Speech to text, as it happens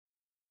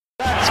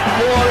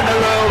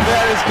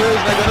Clues,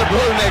 they're going to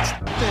blow next.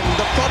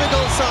 The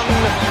prodigal son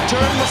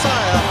turned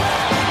Messiah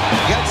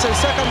gets his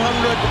second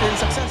 100 in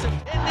successive.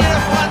 India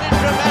have won in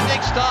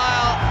dramatic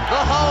style.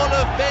 The whole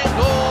of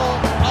Bengal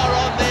are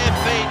on their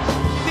feet.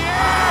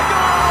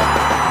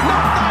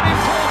 Not that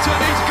important.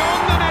 He's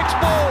gone the next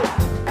ball.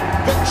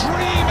 The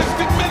dream has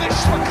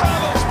diminished for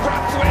Carlos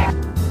Brathwaite.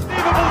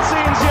 Unbelievable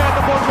scenes here at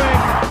the Broadway.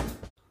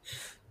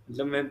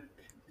 मतलब मैं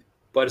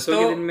परसों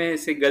के दिन में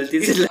इसे गलती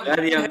से लगा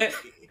दिया.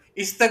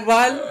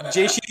 इस्तकबाल,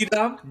 जय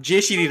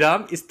श्री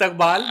राम,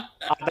 इस्तकबाल,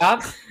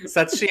 आदाब,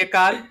 सत श्री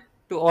अकाल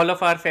to all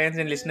of our fans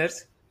and listeners.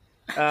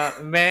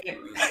 मैं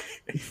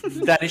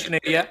दानिश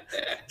नरिया,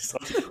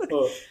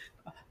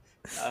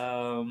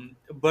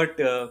 बट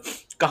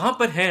कहाँ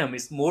पर हैं हम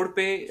इस मोड़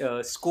पे?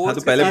 स्कोर हाँ,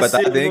 तो पहले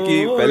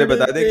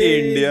बता दें कि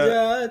इंडिया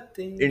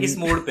इस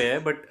मोड़ पे है,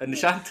 बट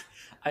निशांत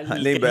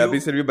नहीं, अभी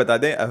सिर्फ भी बता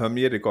दें, हम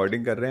ये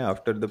रिकॉर्डिंग कर रहे हैं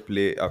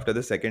after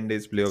the second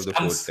days play of the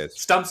fourth test.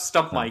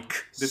 Stump mic,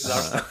 this is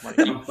our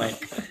stump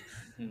mic.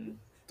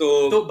 तो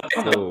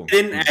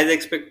then as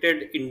expected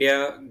India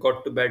got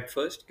to bat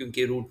first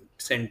क्योंकि Root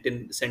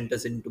sent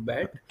us into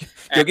bat.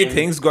 क्योंकि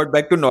things got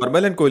back to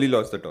normal and Kohli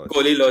lost the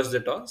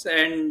toss.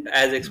 And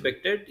as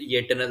expected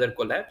yet another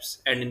collapse,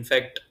 and in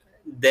fact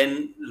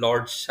then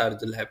Lord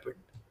Shardul happened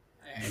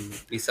and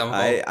we somehow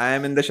I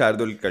am in the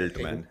Shardul cult,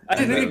 man.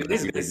 अरे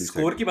नहीं,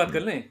 score की बात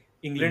कर लें.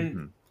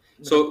 England,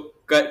 so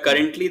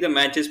currently the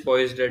match is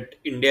poised at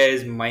India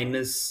is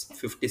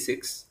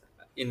 -56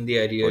 in the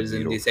arrears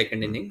in the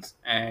second innings,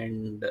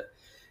 and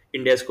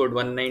India scored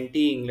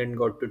 190, England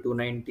got to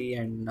 290,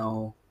 and now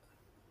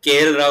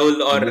KL Rahul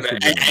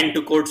and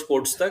to quote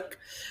Sports Tak,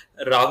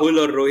 Rahul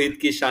और रोहित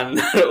की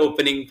शानदार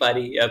opening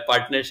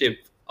partnership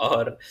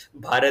और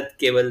भारत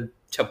केवल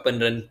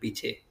 56 run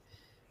पीछे.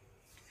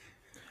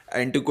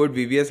 And to quote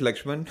VVS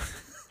Lakshman,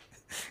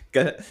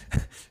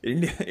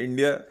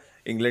 India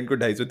England को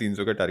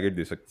 250-300 का target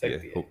दे सकती है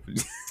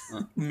होपफुली.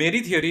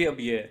 मेरी थियोरी अब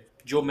ये है,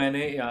 जो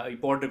मैंने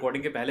पॉड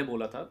रिकॉर्डिंग के पहले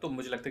बोला था, तो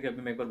मुझे लगता है कि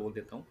अभी मैं एक बार बोल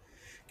देता हूँ,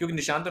 क्योंकि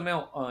निशांत और मैं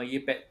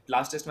ये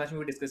लास्ट टेस्ट मैच में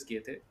भी डिस्कस किए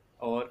थे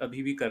और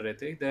अभी भी कर रहे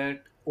थे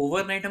दैट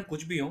ओवरनाइट हम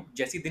कुछ भी हो,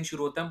 जैसे दिन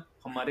शुरू होता है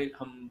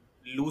हम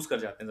लूज कर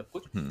जाते हैं सब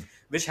कुछ,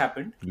 विच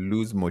हैपेंड,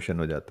 लूज मोशन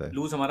हो जाता है,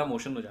 लूज हमारा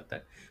मोशन हो जाता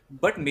है.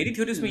 बट मेरी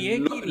थ्योरी इसमें ये है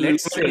कि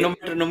let's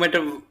no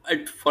matter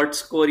at what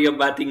score you're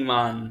batting,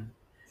 man,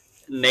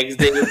 next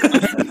day will come.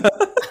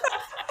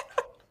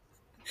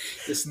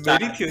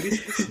 मेरी थ्योरी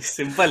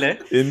सिंपल है.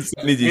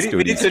 मेरी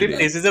थ्योरी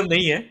रेसिज्म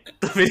नहीं है,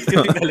 तो मेरी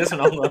थ्योरी पहले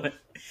सुनाऊंगा मैं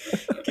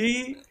कि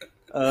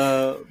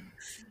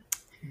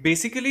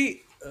बेसिकली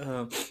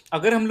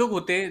अगर हम लोग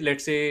होते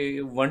let's say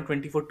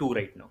 120 for 2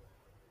 right now,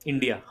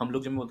 India, हम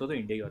लोग जब मैं होता तो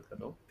इंडिया की बात कर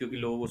रहा हूँ क्योंकि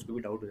लोगों को उस पर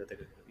भी डाउट हो जाता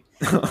है कभी.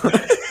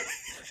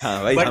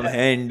 हाँ भाई, हम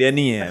हैं इंडिया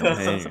नहीं है.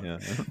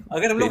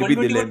 अगर हम लोग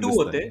 120 for 2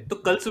 होते तो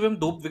कल सुबह हम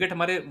 2 विकेट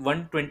हमारे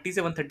 120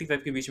 से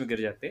 135 के बीच में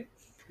गिर जाते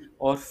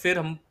और फिर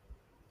हम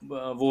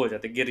वो हो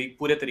जाते,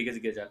 पूरे तरीके से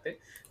गिर जाते.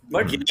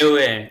 बट गिरे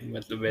हुए हैं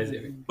मतलब वैसे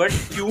भी. बट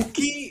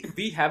क्योंकि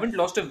we haven't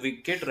lost a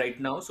wicket right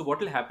now, so what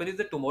will happen is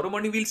that tomorrow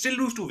morning we'll still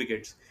lose 2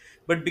 wickets.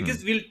 But because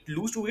we'll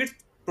lose 2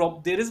 wickets,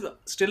 there is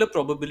still a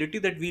probability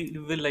that we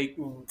will like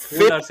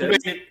hold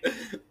ourselves.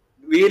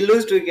 We'll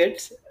lose 2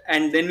 wickets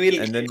and then we'll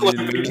go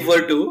 120 for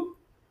 2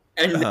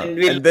 and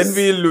then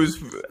we'll lose.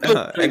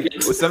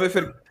 उस समय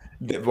फिर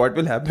what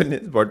will happen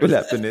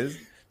is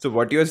so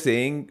what you're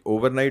saying,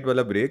 overnight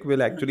वाला break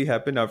will actually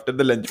happen after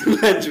the lunch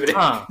break.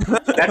 हाँ,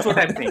 that's what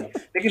I'm saying.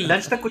 लेकिन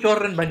lunch तक कुछ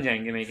और run बन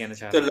जाएंगे, मैं कहना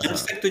चाहता हूँ. तो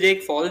lunch तक तुझे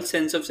एक false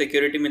sense of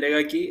security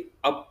मिलेगा कि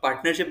अब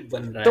partnership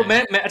बन रहा है.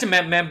 तो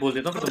मैं बोल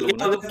देता हूँ.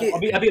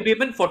 अभी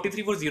अपन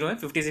 43 for 0 है,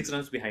 56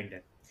 runs behind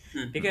है.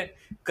 ठीक है,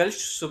 कल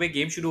सुबह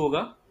गेम शुरू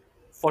होगा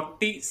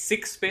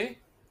 46 पे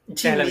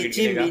पहला विकेट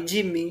गिरेगा.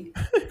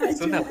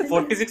 सुन ना,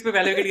 46 पे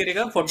पहला विकेट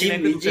गिरेगा,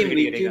 49 पे दूसरा विकेट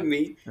गिरेगा.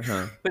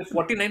 फिर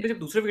 49 पे जब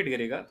दूसरा विकेट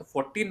गिरेगा तो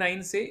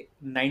 49 से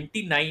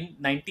 99,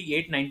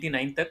 98,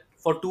 99 तक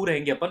for 2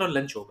 रहेंगे अपन और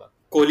लंच होगा.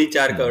 कोहली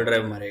 4 कवर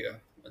ड्राइव मारेगा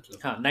मतलब.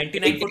 हाँ,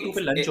 99 for 2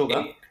 पे लंच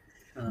होगा.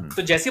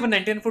 तो जैसे अपन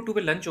 99 for 2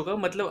 पे लंच होगा,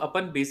 मतलब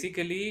अपन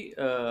बेसिकली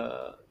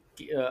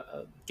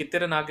कितने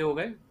रन आगे हो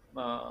गए?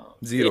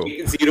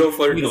 0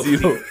 for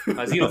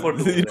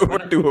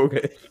 2 हो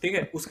गए. ठीक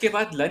है, उसके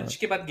बाद लंच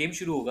के बाद गेम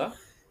शुरू होगा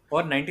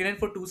और 99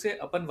 for 2 से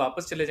अपन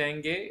वापस चले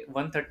जाएंगे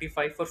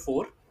 135 for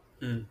 4,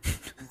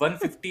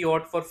 150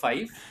 odd for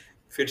 5,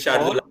 फिर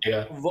शार्दुल आएगा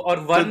और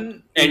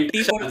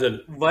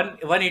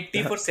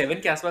 180 for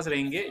 7 के आसपास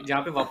रहेंगे,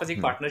 जहाँ पे वापस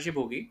एक पार्टनरशिप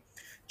होगी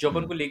जो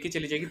अपन को लेके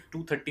चली जाएगी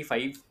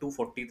 235,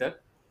 240 तक,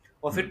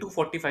 और फिर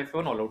 245 पे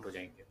ऑल आउट हो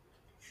जाएंगे.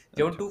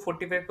 जब हम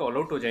 245 पे ऑल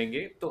आउट हो जाएंगे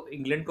तो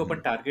इंग्लैंड को अपन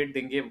टारगेट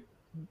देंगे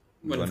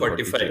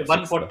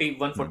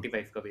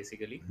 145 का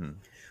बेसिकली.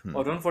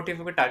 और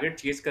 145 पे टारगेट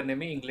चेस करने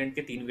में इंग्लैंड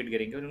के 3 विकेट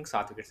गिरेंगे और उनको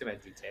 7 विकेट से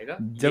मैच जीत जाएगा.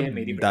 जब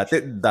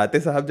दाते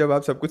साहब, जब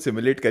आप सब कुछ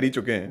सिमुलेट कर ही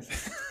चुके हैं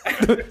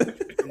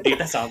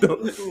डेटा साहब,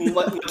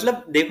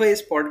 मतलब देखो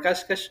इस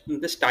पॉडकास्ट का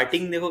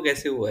स्टार्टिंग देखो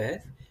कैसे हुआ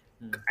है,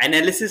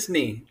 एनालिसिस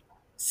नहीं,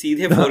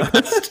 सीधे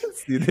फोरकास्ट.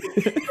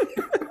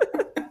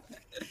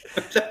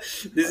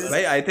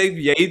 भाई आई थिंक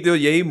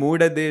यही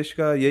मूड है देश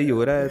का, यही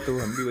हो रहा है, तो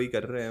हम भी वही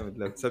कर रहे हैं,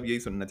 मतलब सब यही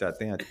सुनना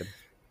चाहते हैं आजकल।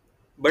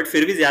 बट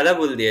फिर भी ज्यादा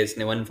बोल दिया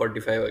इसने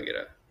 145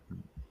 वगैरह।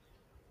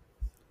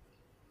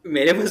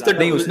 मेरे पास तो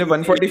नहीं, उसने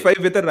 145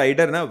 with a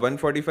rider ना,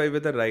 145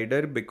 with a rider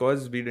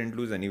because we didn't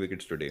lose any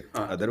wickets today.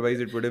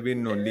 Otherwise it would have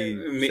been only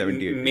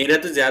 70-80. मेरा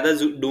तो ज्यादा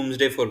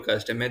डूम्सडे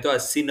फोरकास्ट है, मैं तो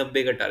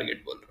 80-90 का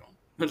टारगेट बोल रहा हूँ,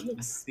 मतलब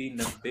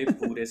 80-90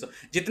 पूरे 100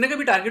 जितने का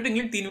भी टारगेट,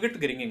 इंग्लैंड 3 विकेट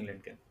गिरेंगे इंग्लैंड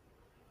के।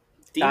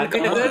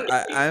 टारगेट अगर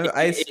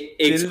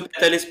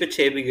 145 पे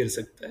 6 भी गिर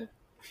सकता है।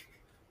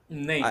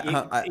 नहीं,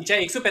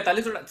 चाहे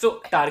 145, तो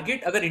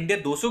टारगेट अगर इंडिया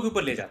 200 के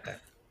ऊपर ले जाता है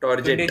तो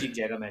इंडिया जीत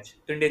जाएगा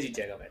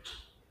मैच।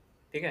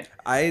 ठीक है,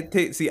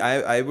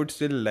 I would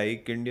still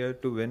like India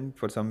to win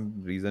for some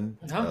reason.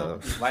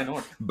 Why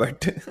not?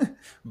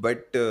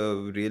 But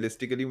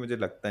realistically मुझे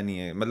लगता नहीं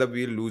है, मतलब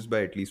we'll lose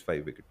by at least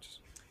 5 wickets.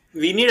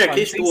 We need at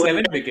least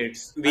 7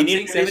 wickets. We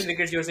need 7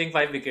 wickets. You're saying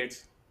 5 wickets.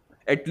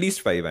 At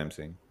least 5, I'm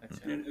saying.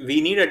 We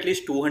need at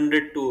least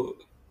 200 to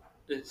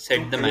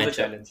set the match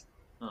challenge.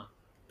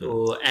 So,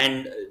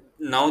 and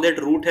now that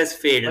Root has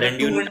failed,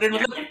 and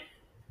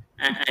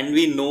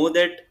we know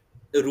that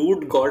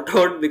Root got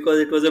out because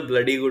it was a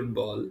bloody good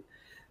ball,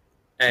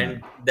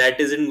 and that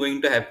isn't going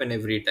to happen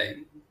every time.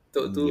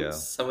 तो तू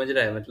समझ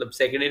रहा है, मतलब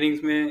second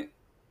innings में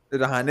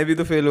रहाने भी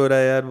तो fail हो रहा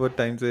है यार बहुत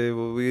टाइम से,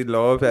 वो भी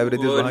लॉ ऑफ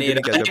एवरेजेस वहां के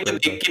नहीं कैच अप करता।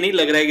 देख के नहीं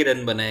लग रहा है कि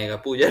रन बनाएगा,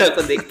 पुजारा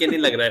को देख के नहीं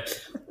लग रहा है।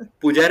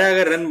 पुजारा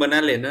अगर रन बना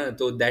ले ना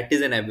तो that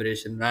is an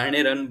aberration,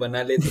 Rahane run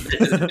बना ले तो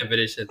that is an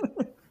aberration,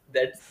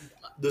 that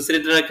दूसरी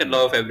तरह का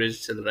लॉ ऑफ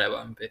एवरेज चल रहा है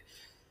वहां पे।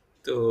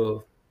 तो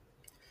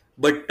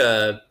बट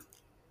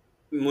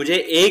मुझे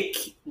एक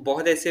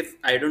बहुत ऐसे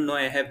I don't know,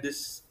 I have this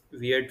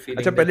weird feeling.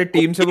 अच्छा, पहले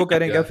टीम से वो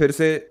करें क्या, फिर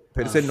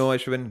से नो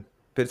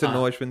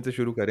अश्विन से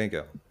शुरू करें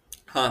क्या?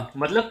 हाँ,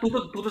 मतलब तू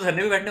तो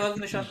धरने पे बैठने वाला था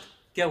निशांत,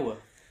 क्या हुआ?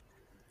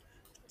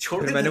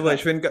 फिर मैंने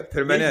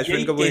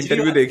अश्विन का वो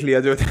इंटरव्यू देख लिया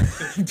जो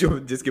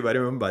जिसके बारे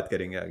में हम बात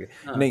करेंगे आगे।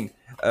 नहीं,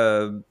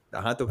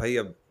 हाँ तो भाई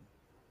अब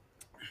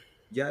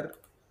यार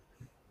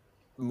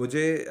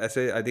मुझे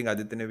ऐसे, आई थिंक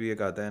आदित्य ने भी ये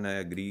कहा था एंड आई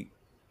एग्री,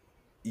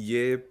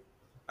 ये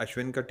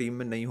अश्विन का टीम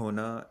में नहीं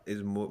होना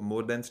is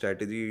more than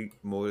strategy,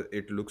 more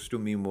it looks to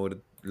me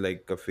more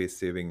like a face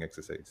saving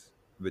exercise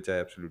which I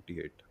absolutely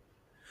hate.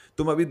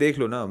 तुम अभी देख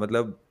लो ना,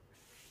 मतलब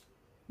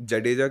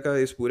जडेजा का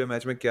इस पूरे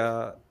मैच में क्या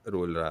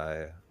रोल रहा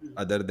है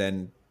other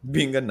than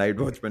being a night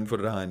watchman for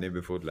Rahane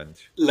before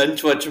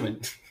lunch watchman.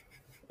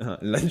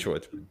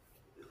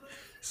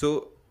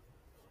 So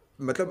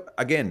मतलब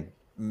अगेन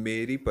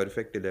मेरी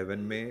परफेक्ट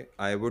 11 में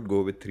I would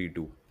go with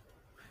 3-2।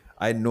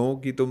 I know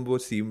कि तुम वो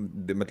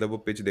मतलब वो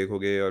पिच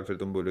देखोगे और फिर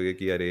तुम बोलोगे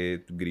कि अरे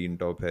ग्रीन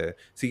टॉप है।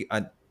 सी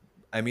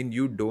I mean,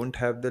 you don't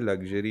have the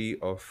luxury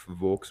of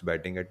Vokes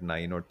batting at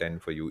 9 or 10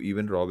 for you.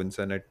 Even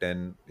Robinson at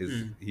 10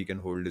 he can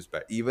hold his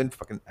bat. Even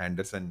fucking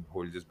Anderson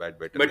holds his bat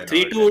better. But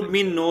 3-2 would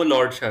mean no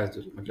Lord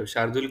Shardul. मतलब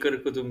शार्दुलकर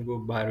को तुमको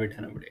बाहर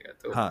बिठाना पड़ेगा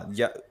तो। हाँ,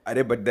 yeah,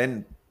 अरे but then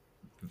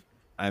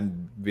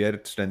we are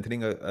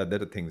strengthening other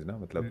things ना,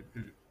 मतलब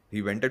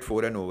he went at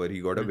 4 and over. He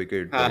got a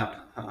wicket.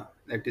 हाँ,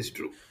 that is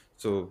true.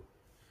 So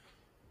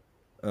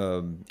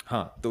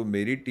हाँ, तो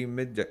मेरी टीम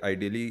में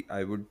ideally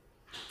I would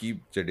keep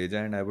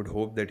Jadeja and I would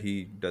hope that he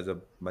does a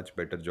much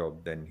better job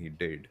than he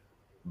did.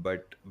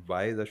 But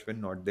why is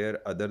Ashwin not there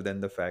other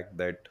than the fact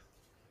that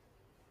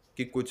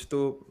कि कुछ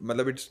तो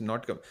मतलब it's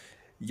not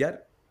यार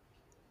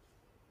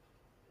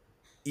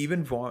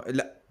even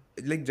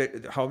like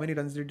how many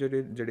runs did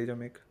Jadeja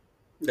make?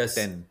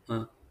 10.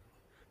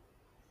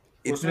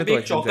 उसमें भी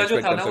चौका जो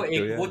था ना,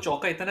 वो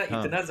चौका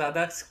इतना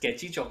ज्यादा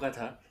स्केची चौका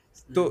था।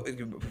 So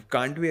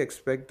can't we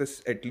expect this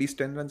at least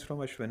 10 runs from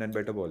Ashwin and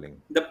better bowling?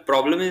 The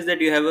problem is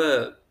that you have a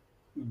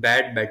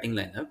bad batting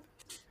lineup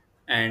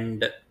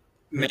and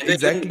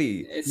exactly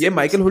ये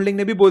माइकल होल्डिंग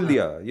ने भी बोल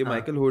दिया,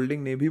 माइकल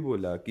होल्डिंग ने भी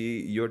बोला कि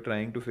you're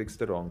trying to fix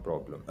the wrong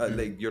problem,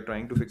 like you're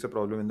trying to fix a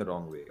problem in the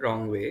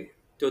wrong way.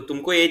 तो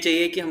तुमको ये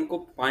चाहिए कि हमको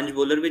 5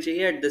 बॉलर भी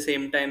चाहिए, at the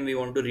same time we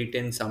want to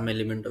retain some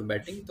element of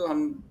batting, तो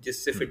हम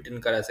जिससे फिट इन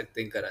करा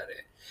सकते हैं करा रहे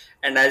हैं,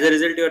 and as a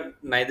result you are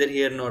neither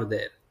here nor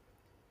there.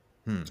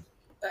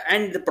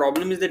 And the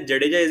problem is that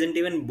Jadeja isn't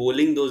even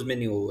bowling those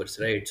many overs,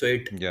 right? So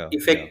it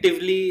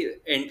effectively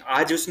and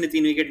आज उसने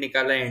 3 विकेट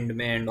निकाला end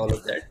में and all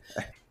of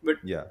that,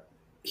 but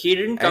he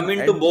didn't come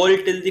in to bowl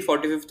till the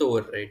 45th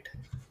over, right?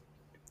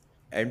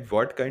 And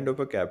what kind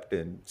of a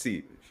captain? See,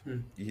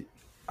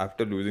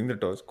 after losing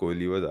the toss,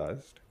 Kohli was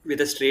asked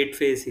with a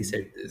straight face. He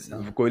said this.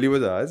 Kohli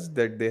was asked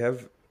that they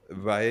have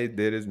why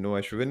there is no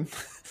Ashwin.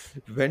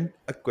 When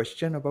a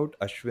question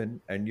about Ashwin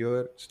and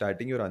you're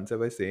starting your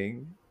answer by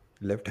saying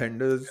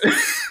left-handers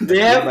they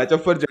have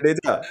matchup for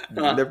Jadeja.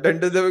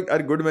 Left-handers are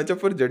good matchup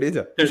for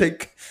Jadeja.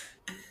 Like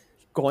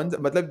कौन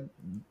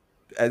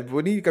मतलब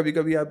वो नहीं,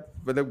 कभी-कभी आप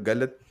मतलब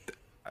गलत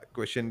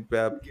question पे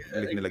आप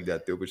लिखने लग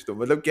जाते हो कुछ, तो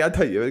मतलब क्या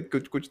था ये,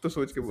 कुछ तो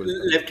सोच के बोलते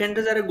हो।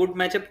 Left-handers are a good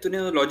matchup. तूने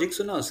लॉजिक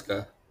सुना उसका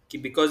कि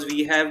because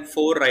we have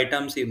 4 right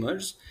arm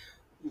seamers,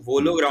 वो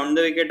लोग राउंड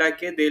द विकेट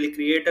आके they will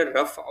create a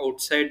rough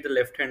outside the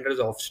left-handers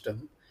off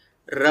stump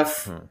rough.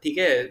 ठीक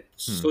है,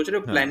 सोच रहे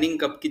हो प्लानिंग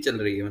कब की चल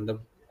रही है,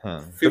 मतलब हाँ,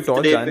 तो फिफ्थ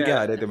टॉस डे जान पे के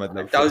आ रहे थे,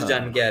 मतलब टॉस हाँ,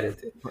 जान के आ रहे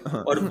थे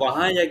और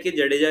वहां जाके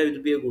Jadeja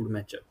will be a good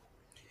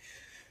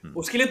matchup.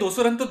 उसके लिए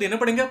 200 रन तो देना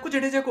पड़ेंगे आपको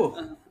जडेजा को।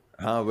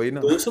 हाँ वही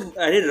ना। 200,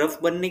 अरे रफ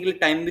बनने के लिए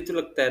टाइम भी तो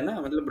लगता है ना,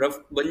 मतलब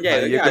रफ बन हाँ,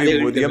 जाएगा ये क्या कोई आधे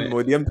घंटे में?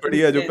 मोदियम थोड़ी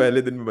है जो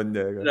पहले दिन में बन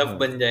जाएगा। रफ हाँ।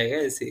 बन जाएगा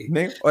ऐसे ही।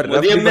 नहीं, और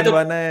रफ भी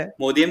बनवाना है।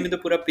 मोदियम में तो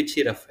पूरा पिच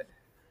ही रफ है।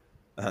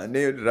 हाँ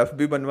नहीं, रफ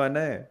भी बनवाना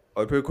है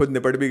और फिर खुद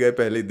निपट भी गए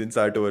पहले ही दिन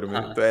 60 ओवर में।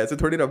 हाँ। तो ऐसे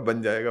थोड़ी रफ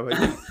बन जाएगा भाई।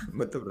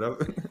 मतलब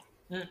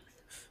रफ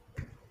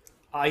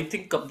आई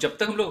थिंक जब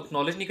तक हम लोग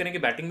एक्नॉलेज नहीं करेंगे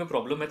बैटिंग में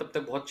प्रॉब्लम है, तब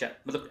तक बहुत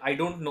मतलब I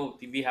don't know,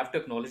 we have to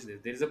acknowledge this,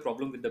 there is a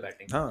problem with the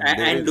batting.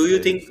 And do you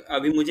think,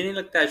 अभी मुझे नहीं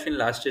लगता अश्विन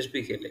लास्ट टेस्ट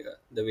भी खेलेगा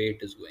the way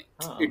it is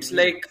going. It's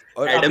like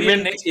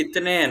adamant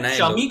इतने है ना।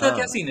 शमी का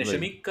क्या सीन है?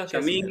 शमी का क्या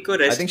शमी सीन है? को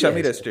rest, I think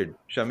Shami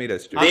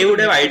rested. They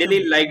would have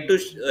ideally liked to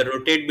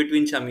rotate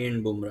between Shami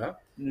and Bumrah.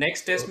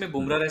 Next test में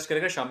बुमराह रेस्ट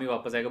करेगा, शामी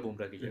वापस आएगा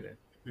बुमराह की जगह।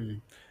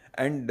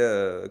 एंड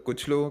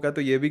कुछ लोगों का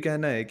तो ये भी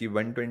कहना है कि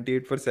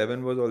 128 for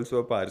 7 was also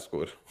a par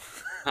score.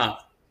 हाँ,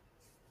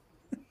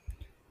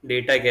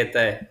 डेटा कहता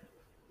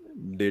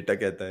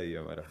है ये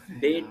हमारा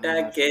डेटा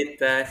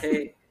कहता है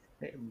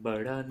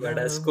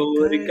बड़ा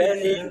स्कोर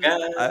करेगा।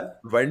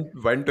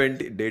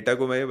 120 डेटा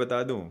को मैं ये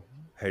बता दूं,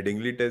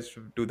 हेडिंगली टेस्ट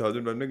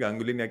 2001 में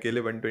गांगुली ने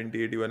अकेले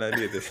 128 बना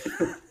लिए थे।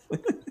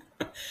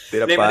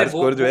 तेरा पार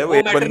स्कोर जो है वो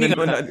 1 बंदे ने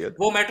बना लिया था।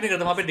 वो मैटर नहीं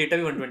करता, वहां पे डेटा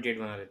भी 128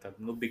 बना लेता,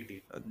 नो बिग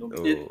डील।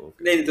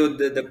 नहीं तो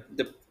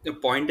द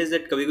पॉइंट इज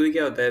दैट कभी कभी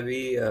क्या होता है,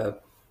 अभी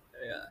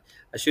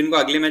अश्विन को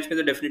अगले मैच में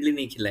तो डेफिनेटली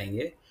नहीं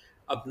खिलाएंगे।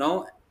 अब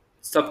नाउ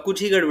सब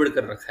कुछ ही गड़बड़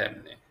कर रखा है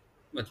हमने,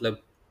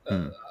 मतलब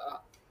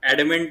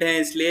एडमेंट है,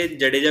 इसलिए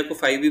जडेजा को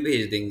 5 भी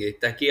भेज देंगे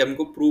ताकि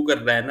हमको प्रूव कर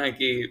रहा है ना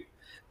कि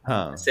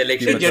हाँ,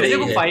 सिलेक्शन जडेजा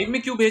को 5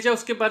 में क्यों भेजा,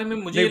 उसके बारे में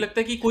मुझे लगता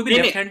है कि कोई भी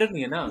लेफ्ट हैंडर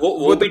नहीं है ना।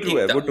 वो भी ठीक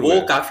था, वो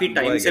काफी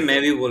टाइम से मैं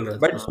भी बोल रहा था।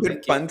 बट फिर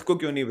पंत को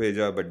क्यों नहीं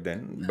भेजा? But then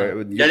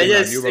Jadeja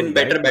is in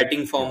better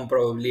batting form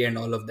probably and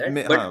all of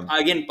that, but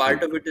again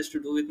part of it is to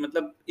do with,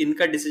 मतलब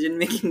इनका डिसीजन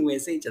मेकिंग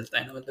वैसे ही चलता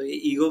है ना, मतलब ये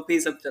ईगो पे ही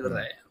सब चल रहा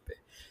है यहाँ पे।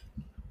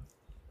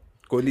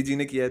 कोहली जी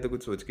ने किया है तो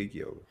कुछ सोच के ही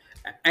किया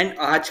होगा। एंड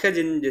आज का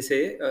दिन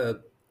जैसे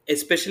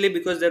especially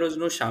because there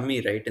was no Shami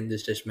right in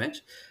this test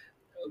match,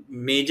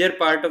 major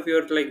part of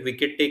your like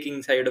wicket taking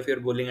side of your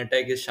bowling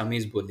attack is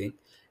Shami's bowling,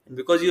 and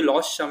because you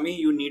lost Shami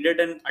you needed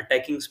an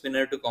attacking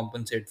spinner to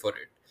compensate for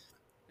it,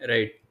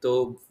 right? तो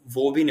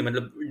वो भी नहीं,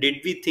 मतलब did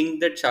we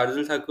think that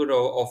Shardul Thakur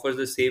offers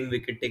the same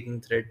wicket taking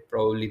threat?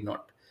 Probably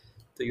not.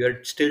 So you are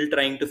still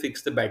trying to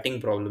fix the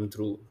batting problem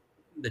through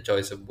the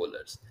choice of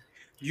bowlers.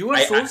 You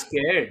are so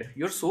scared.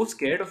 You're so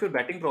scared of your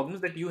batting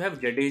problems that you have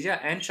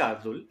Jadeja and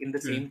Shardul in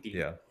the same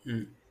team. Yeah.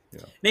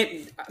 नहीं,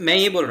 मैं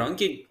ये बोल रहा हूँ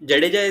कि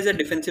Jadeja is a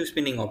defensive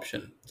spinning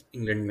option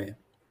England में।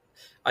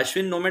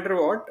 Ashwin no matter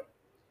what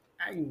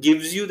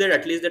gives you that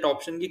at least that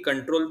option की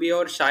control भी है,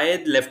 और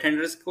शायद लेफ्ट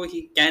हैंडर्स को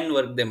ही कैन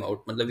वर्क देम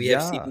आउट, मतलब we have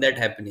seen that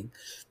happening.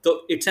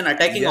 तो it's an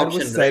attacking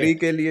option. Surrey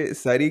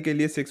के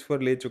लिए 6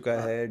 for ले चुका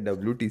है,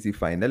 WTC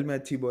फाइनल में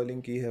अच्छी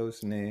बॉलिंग की है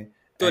उसने।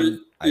 तो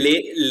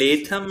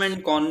Latham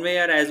and Conway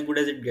are as good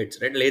as it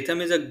gets, right?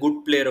 Latham is a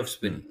good player of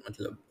spin,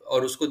 मतलब,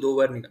 और उसको 2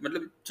 बार निकाल,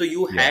 मतलब so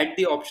you had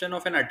the option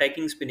of an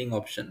attacking spinning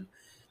option,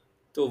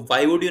 तो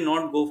why would you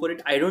not go for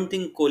it? I don't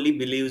think Kohli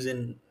believes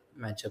in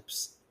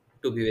matchups,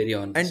 to be very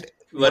honest.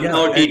 One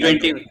more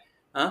T20,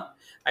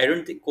 I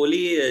don't think Kohli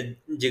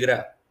jigra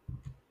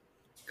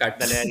cut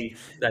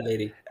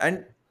Daleri,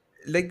 and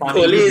like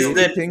Kohli is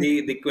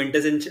the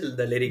quintessential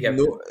Daleri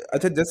captain. No,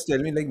 अच्छा, just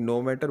tell me, like, no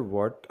matter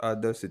what are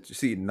the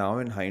see now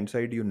in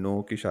hindsight you know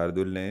कि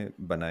शार्दुल ने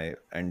बनाए,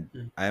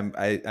 and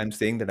I'm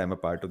saying that I'm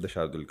a part of the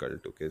Shardul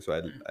cult, okay, so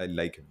I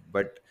like him,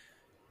 but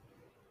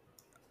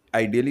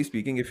ideally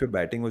speaking if your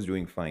batting was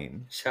doing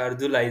fine,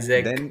 Shardul,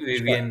 Isaac,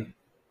 Vivian,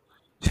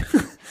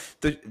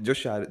 तो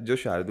जो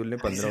शार्दुल ने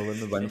 15 over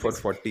में 1 for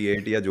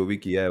 48 या जो भी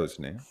किया है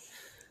उसने,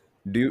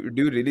 do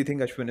you really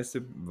think Ashwin इससे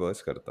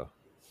वर्स करता?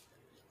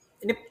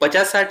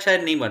 50-60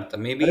 शायद नहीं मरता,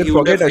 maybe he would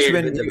forget have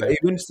Ashwin,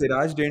 even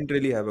Siraj didn't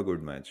really have a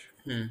good match.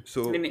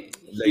 So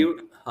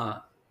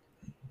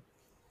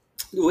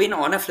when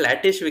on a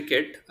flattish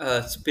wicket,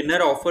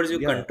 spinner offers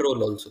you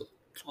control also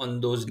on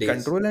those days.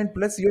 Control, and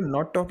plus you're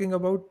not talking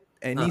about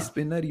any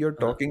spinner, you're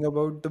talking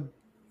about the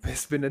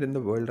best spinner in the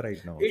world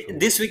right now.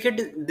 This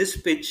wicket, this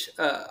pitch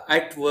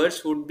at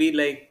worst would be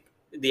like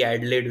the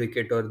Adelaide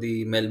wicket or the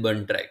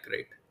Melbourne track,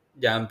 right?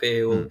 जहाँ पे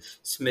वो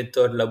Smith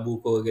और लबू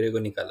को वगैरह को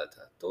निकाला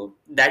था, तो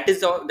that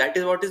is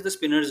what is the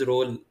spinner's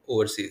role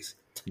overseas.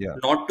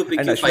 Not to pick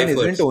and you Ashwin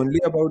 5 isn't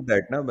only about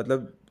that ना,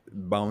 मतलब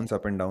bounce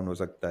up and down हो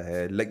सकता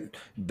है, like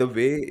the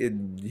way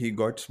he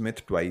got Smith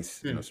twice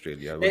in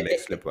Australia, वो leg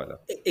slip वाला.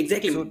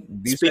 Exactly. So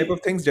these type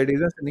of things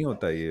Jadeja से नहीं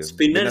होता ये.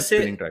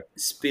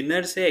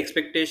 Spinner से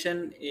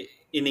expectation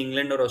in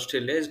England और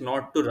Australia is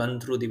not to run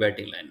through the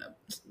batting lineup.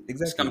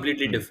 Exactly. It's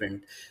completely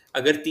different.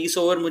 अगर 30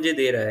 over मुझे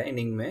दे रहा है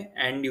इनिंग में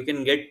and you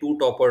can get 2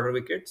 top order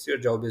wickets, your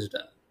job is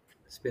done.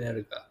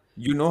 Spinner का.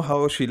 You know how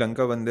Sri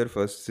Lanka won their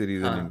first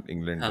series in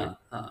England,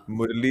 right?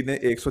 मुरली ने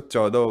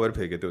 114 over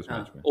फेंके थे उस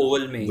मैच में,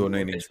 ओवल में, दोनों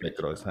इनिंग्स में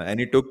cross,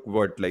 and he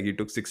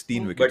took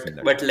 16 wickets in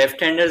that. But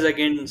left-handers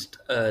against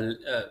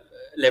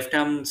left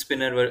arm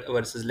spinner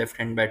versus left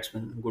hand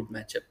batsman, good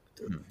matchup.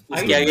 तो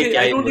उसके I आगे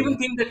क्या I ही don't बोलना. even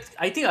think that.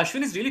 I think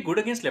Ashwin is really good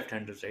against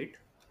left-handers, right?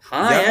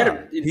 हाँ Yeah, यार,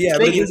 he it's like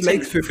averages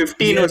like insane. 15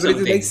 15 or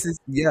something.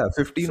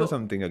 15 or So-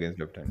 something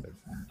against left-handers.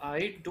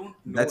 I don't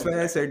know. That's why I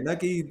that. said na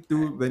कि तू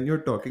when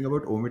you're talking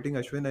about omitting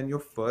Ashwin and your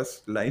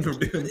first line of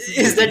defense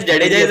Is that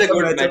Jadeja is a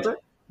good match?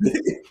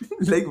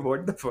 like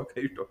what the fuck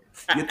are you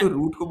talking? ये तो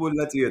root को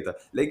बोलना चाहिए था.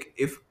 Like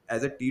if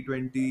as a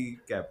T20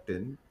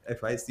 captain,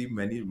 if I see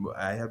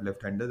I have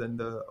left-handers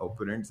and the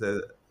opponents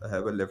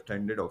have a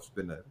left-handed off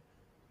spinner,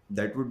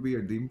 that would be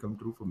a dream come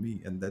true for me,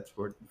 and that's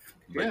what.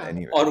 But Yeah.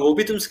 anyway. और वो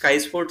भी तुम sky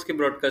sports के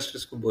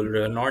broadcasters को बोल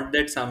रहे हो, not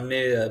that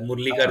सामने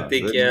मुरली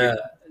कार्तिक या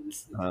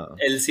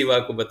एल सिवा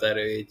को बता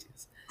रहे हो ये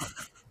चीज.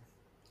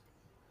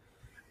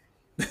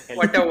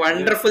 What a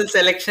wonderful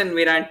selection,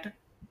 Virat.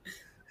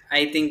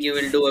 I think you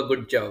will do a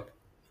good job.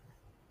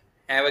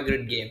 Have a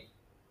good game.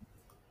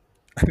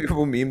 अभी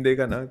वो मीम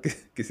देखा ना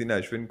किसी ने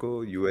अश्विन को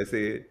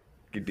यूएसए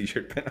की टी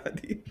शर्ट पहना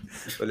दी,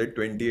 बोले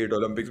 28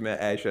 ओलंपिक्स में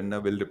ऐश अन्ना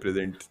विल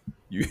रिप्रेजेंट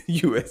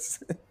यूएस.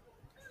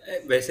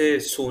 वैसे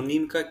सोनी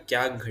का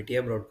क्या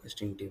घटिया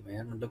ब्रॉडकास्टिंग टीम है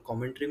यार. मतलब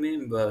कमेंट्री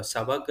में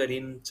साबा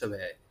करीम सब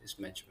है इस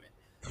मैच में.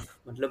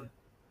 मतलब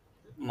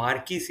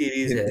मार्की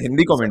सीरीज है.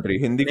 हिंदी कमेंट्री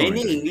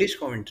नहीं इंग्लिश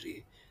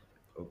कमेंट्री.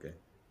 ओके.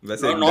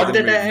 वैसे not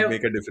that I have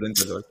make a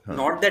difference at all.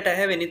 not that I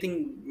have anything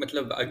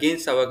मतलब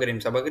against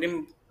साबा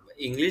करीम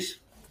इंग्लिश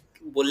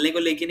बोलने को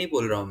लेके नहीं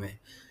बोल रहा हूँ मैं.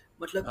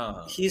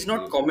 मतलब he is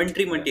not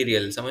commentary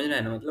material, समझ रहा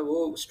है ना. मतलब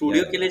वो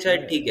स्टूडियो के लिए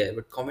शायद ठीक है,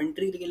 बट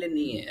कमेंट्री के लिए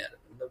नहीं है यार.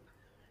 मतलब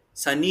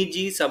सनी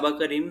जी, Saba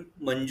Karim,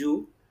 Manju,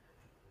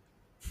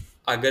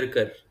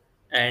 Agarkar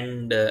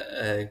and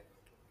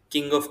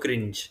king of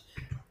cringe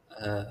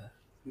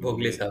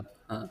Bhogle साहब.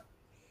 हाँ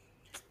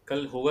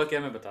कल होगा क्या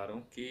मैं बता रहा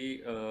हूँ कि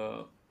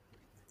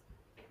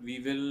we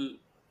will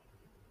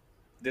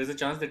there's a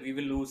chance that we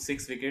will lose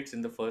 6 wickets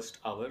in the first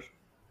hour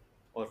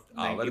or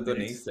 90 तो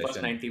minutes, नहीं, first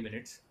session. 90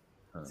 minutes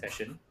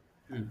session.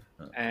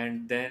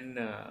 And then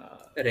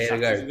Rare Shakti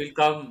guard. will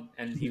come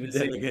and he will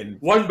say Then again.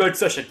 one bad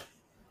session.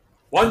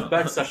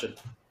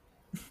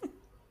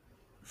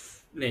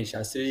 नहीं,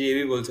 शास्त्री जी ये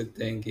भी बोल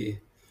सकते हैं कि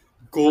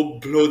go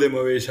blow them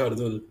away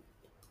Shardul.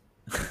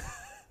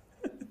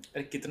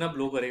 अरे कितना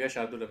ब्लो करेगा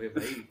शार्दुल अबे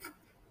भाई.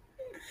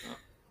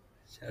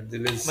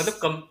 शार्दुल is मतलब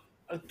कम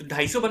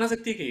 250 बना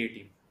सकती है कि ये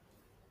टीम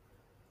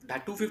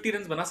 250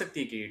 रन बना सकती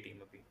है कि ये टीम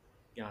अभी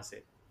यहाँ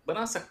से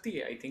बना सकती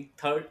है. आई थिंक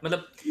थर्ड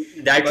मतलब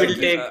that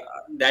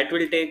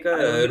will take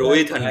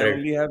Rohit 100. I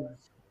only have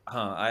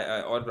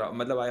और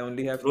मतलब I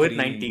only have Rohit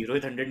 3 90.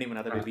 Rohit 100 नहीं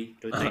बनाता बेबी.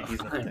 रोहित 90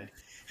 बनाता है.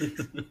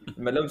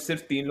 मतलब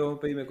सिर्फ 3 लोगों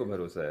पे ही मेरे को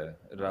भरोसा है,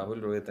 Rahul,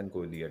 Rohit and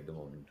Kohli at the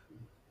moment.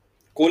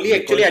 Kohli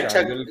actually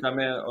अच्छा. का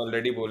मैं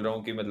ऑलरेडी बोल रहा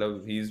हूँ कि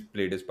मतलब he is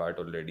played his part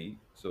already,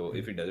 so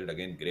if he does it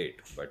again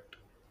great. But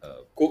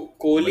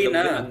Kohli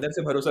ना अंदर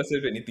से भरोसा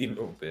सिर्फ इन्हीं 3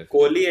 लोगों पे.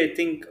 Kohli I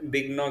think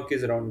big knock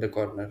is around the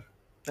corner.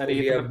 अरे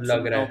ये अब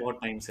लग रहा है बहुत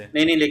टाइम से.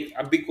 नहीं लेकिन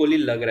अभी कोहली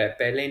लग रहा है.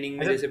 पहले इनिंग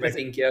में जैसे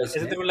बैटिंग किया ऐसे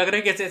उसने, तेरे को लग रहा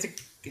है कि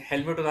ऐसे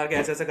हेलमेट उतार के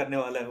ऐसे करने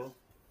वाला है वो.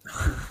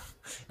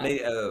 नहीं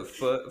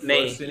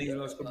फर्स्ट इनिंग्स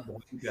में उसको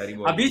बहुत ही प्यारी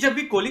बॉल. अभी जब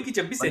भी कोहली की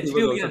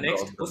सेंचुरी होगी ना also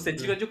नेक्स्ट, dropped उस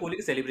सेंचुरी का जो कोहली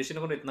का सेलिब्रेशन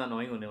होगा इतना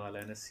अनोइंग होने वाला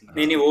है ना.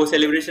 नहीं वो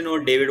सेलिब्रेशन वो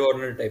डेविड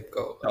वार्नर टाइप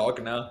का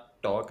होगा.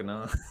 टॉक ना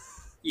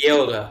ये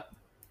होगा.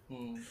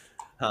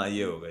 हाँ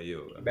ये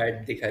होगा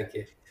बैट दिखा के.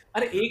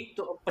 अरे एक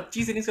तो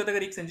 25 इनिंग्स का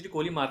अगर एक सेंचुरी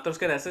कोहली मारता है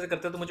उसका ऐसे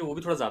करता है तो मुझे वो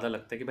भी थोड़ा ज्यादा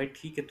लगता है कि भाई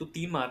ठीक है तू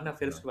 3 मारना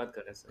फिर उसके बाद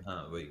कर ऐसे.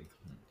 हाँ वही.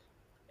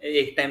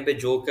 एक टाइम पे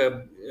जो का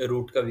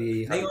रूट का भी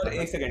यही नहीं हाल और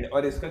था. एक सेकंड,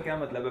 और इसका क्या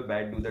मतलब है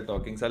बैड डू द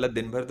टॉकिंग? साला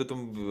दिन भर तो तुम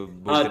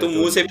हाँ तुम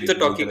मुंह से भी तो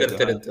टॉकिंग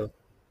करते रहते हो.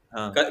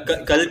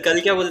 कल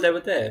क्या बोलता है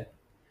पता है?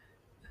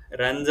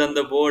 Runs on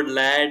the board,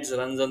 lads.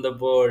 Runs on the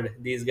board.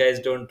 These guys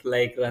don't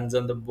like runs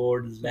on the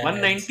board, lads.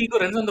 190 को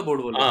रन्स ऑन द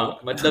बोर्ड बोला. हाँ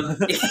मतलब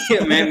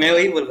मैं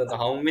वही बोल रहा था.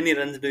 How many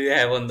runs do you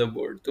have on the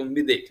board? तुम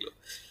भी देख लो.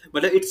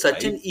 मतलब it's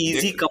such an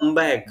easy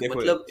comeback.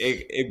 मतलब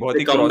एक बहुत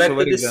ही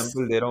क्रॉसओवर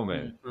एग्जांपल दे रहा हूँ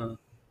मैं.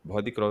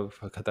 बहुत ही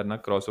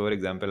खतरनाक क्रॉसओवर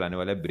एग्जांपल आने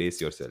वाला है.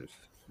 Brace yourself.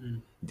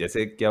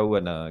 जैसे क्या हुआ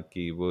ना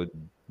कि वो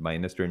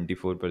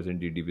 -24%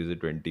 जीडीपी से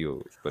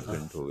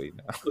 20% हो गई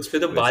ना. उस पे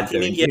तो बात ही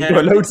नहीं किया है.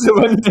 ऑल आउट से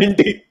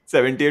 190,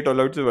 78 ऑल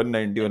आउट से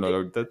 191 ऑल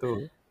आउट था, तो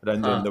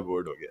रन ऑन द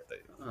बोर्ड हो गया था.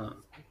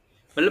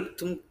 मतलब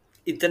तुम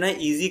इतना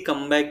इजी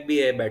कमबैक भी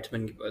है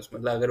बैट्समैन के पास.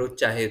 मतलब अगर वो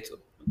चाहे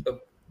तो मतलब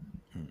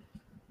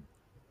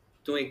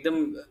तुम एकदम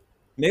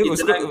नहीं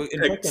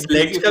उसको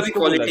स्लेज का भी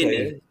क्वालिटी नहीं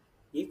है.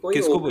 ये कोई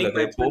किसको बोला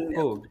था?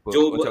 पोप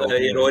जो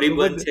रोरी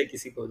बर्न्स है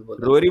किसी को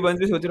बोला. रोरी बर्न्स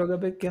भी सोच रहा होगा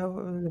भाई क्या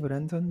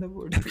रन्स ऑन द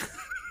बोर्ड.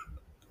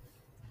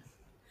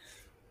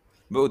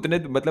 वो उतने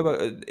मतलब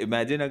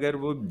इमेजिन अगर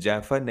वो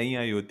जाफा नहीं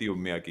आई होती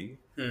उम्मिया की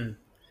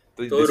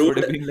तो रूट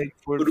लाइक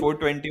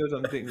 420 और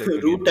समथिंग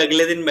लाइक. रूट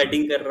अगले दिन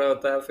बैटिंग कर रहा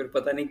होता, फिर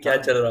पता नहीं क्या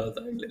चल रहा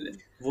होता अगले दिन.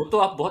 वो तो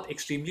आप बहुत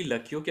एक्सट्रीमली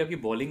लकी हो कि आपकी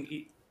बॉलिंग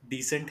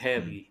डिसेंट है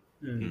अभी.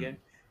 ठीक है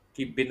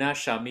कि बिना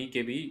शामी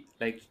के भी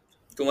लाइक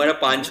तुम्हारा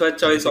 5वां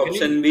चॉइस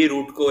ऑप्शन भी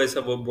रूट को ऐसा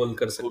वो बोल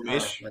कर सकता है.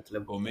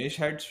 मतलब Umesh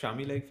had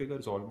Shami like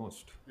figures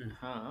almost.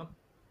 हाँ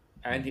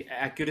एंड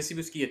एक्यूरेसी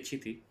भी उसकी अच्छी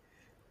थी.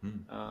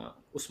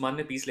 उस्मान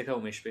ने पीस लिखा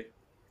उमेश पे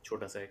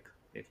छोटा सा एक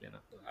देख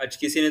लेना। आज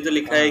किसी ने तो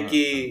लिखा है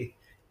कि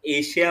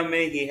एशिया में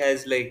he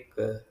has like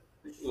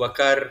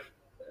Waqar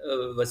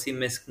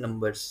वसीमेस्क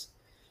numbers.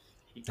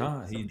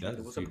 हाँ, he does,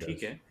 वो सब he ठीक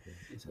does. है,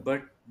 बट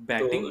तो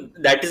batting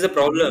that is the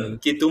problem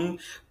कि तुम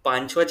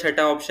पांचवा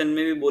छठा ऑप्शन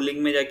में भी बॉलिंग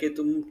में जाके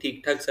तुम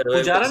ठीक ठाक सर्वाइव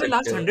कर पुजारा ने सकते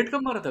लास्ट हो। 100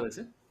 कब मारा था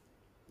वैसे?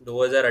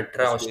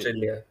 2018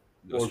 ऑस्ट्रेलिया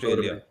वो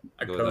टूर में,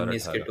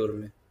 18-19 के 2018 टूर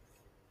में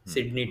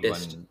Sydney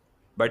test.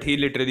 But he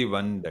literally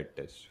won that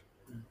test.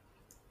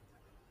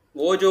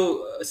 वो जो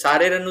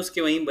सारे रन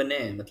उसके वहीं बने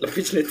हैं, मतलब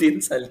पिछले 3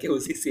 साल के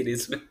उसी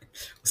सीरीज में।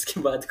 उसके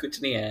बाद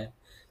कुछ नहीं आया।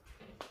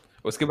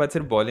 उसके बाद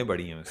सिर्फ बॉलें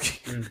बढ़ी हैं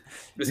उसकी।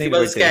 उसके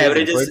बाद उसका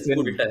एवरेजेस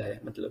उल्टा है,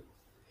 मतलब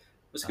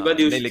उसके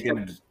बाद नहीं,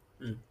 लेकिन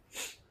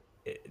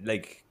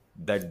like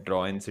that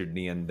draw in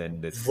Sydney and then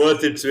this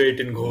worth its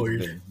weight in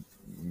gold,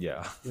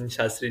 yeah, in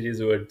Shastri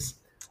ji's words.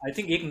 I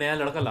think एक नया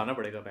लड़का लाना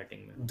पड़ेगा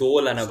बैटिंग में। 2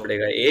 लाना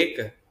पड़ेगा,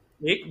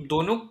 एक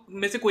दोनों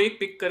में से कोई एक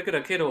पिक करके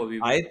रखे रहो अभी।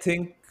 I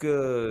think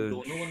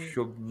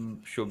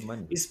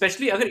शुभमन,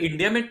 स्पेशली अगर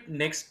इंडिया में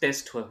नेक्स्ट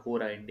टेस्ट हो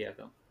रहा है इंडिया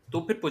का, तो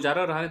फिर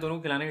पुजारा और रहाणे दोनों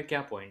को खिलाने का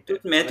क्या पॉइंट है?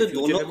 तो मैं तो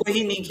दोनों को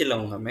ही नहीं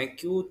खिलाऊंगा। मैं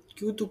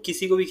क्यों तू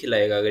किसी को भी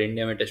खिलाएगा अगर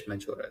इंडिया में टेस्ट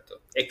मैच हो रहा है तो,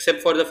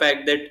 except for the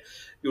fact that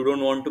you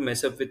don't want to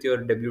mess up with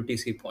your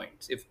WTC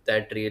points if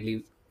that really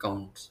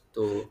counts.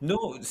 तो no,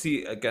 see,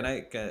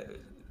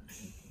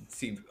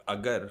 see,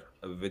 अगर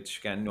which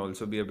can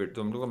also be a bit,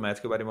 तो हम लोग को मैच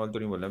के बारे में और तो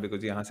नहीं बोलना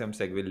बिकॉज यहाँ से हम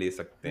सेगवे ले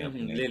सकते हैं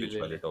अपने पिच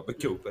वाले टॉपिक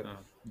के ऊपर,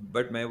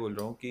 बट मैं बोल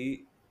रहा हूँ कि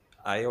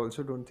I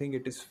also don't think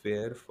it is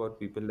fair for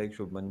people like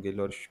Shubman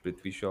Gill or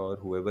Prithvi Shaw or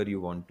whoever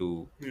you want to,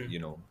 you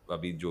know,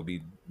 अभी जो भी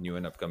new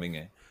and upcoming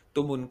है,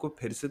 तुम उनको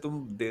फिर से तुम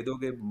दे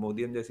दोगे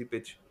मोदियम जैसी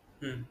पिच,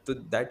 तो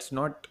that's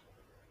not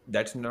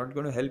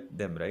going to help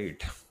them,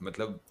 right?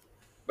 मतलब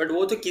बट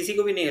वो तो किसी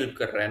को भी नहीं हेल्प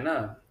कर रहा है ना,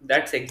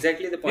 that's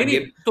exactly the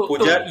point.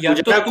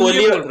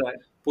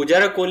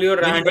 Pujara Kohli और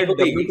रहाणे को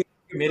भी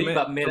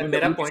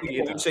मेरा पॉइंट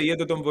ये था, चाहिए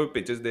तो तुम वो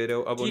पिचेस दे रहे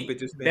हो, अब उन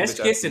पिचेस में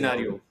बेस्ट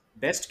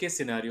केस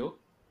सिनेरियो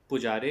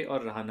पुजारे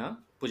और रहाना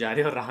बोल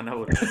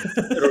रहा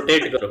है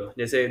रोटेट करो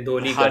जैसे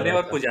धोनी कर रहाणे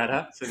और पुजारा,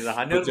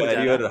 रहाणे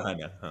और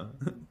रहाना, हाँ,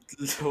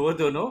 वो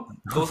दोनों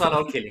 2 साल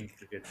और खेलेंगे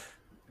क्रिकेट।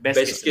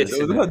 बेस्ट केस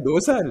 2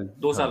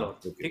 साल और,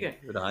 ठीक है,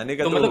 रहाने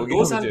का तो मतलब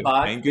 2 साल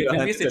बाद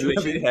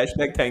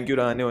थैंक यू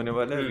रहाने होने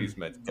वाला है इस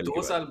मैच।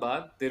 2 साल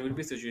बाद there will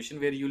be situation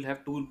where you will have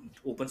 2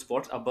 open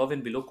spots above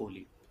and below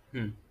Kohli,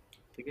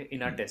 ठीक है,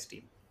 in our test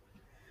team,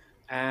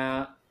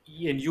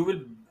 and you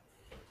will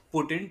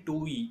put in 2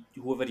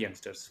 whoever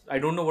youngsters. I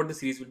don't know what the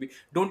series will be.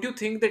 Don't you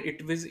think that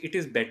it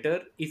is better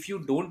if you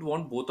don't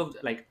want both of,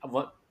 like,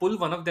 pull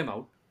one of them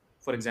out,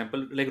 for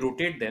example, like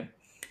rotate them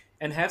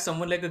and have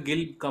someone like a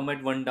Gill come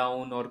at 1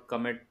 down or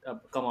come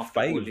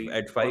after Kohli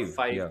at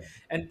 5 yeah.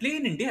 and play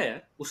in India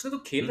यार, उसने तो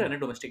खेल रहा है ना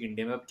domestic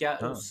India में, अब क्या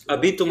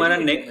अभी तुम्हारा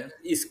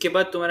इसके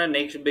बाद तुम्हारा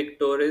next big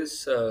tour is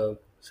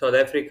south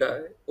Africa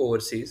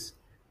overseas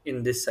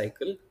in this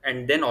cycle,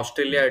 and then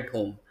Australia at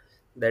home.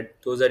 That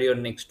those are your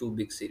next 2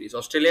 big series.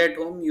 Australia at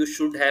home, you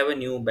should have a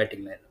new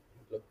batting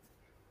lineup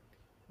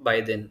by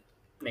then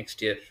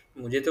next year.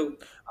 मुझे तो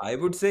I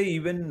would say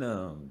even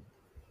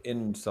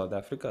in South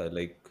Africa,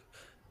 like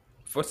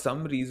for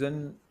some reason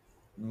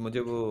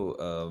मुझे वो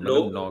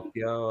मतलब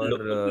Nokia और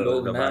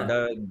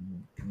Rabada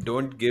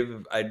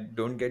I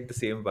don't get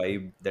the same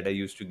vibe that I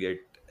used to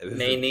get.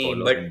 नहीं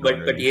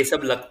but ये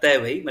सब लगता है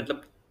भाई,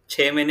 मतलब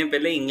 6 महीने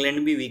पहले इंग्लैंड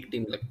भी वीक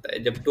टीम लगता है,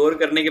 जब टूर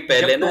करने के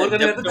पहले ना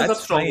सब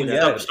स्ट्रांग हो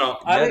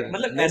जाता है।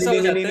 मतलब ऐसा हो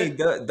जाता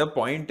है, the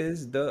point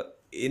is the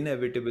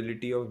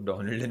inevitability of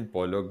Donald and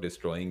Pollock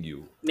destroying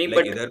you.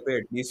 Like इधर पे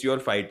at least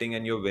you're fighting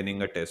and you're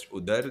winning a test,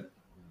 उधर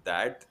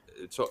that,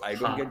 so I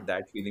don't get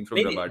that feeling from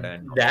Rabada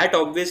and that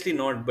obviously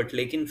not, but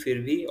लेकिन फिर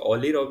भी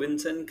Ollie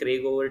Robinson,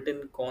 Craig Overton,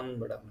 कौन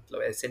बड़ा,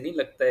 मतलब ऐसे नहीं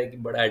लगता है कि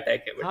बड़ा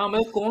अटैक है, हाँ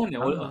मतलब कौन है,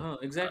 हाँ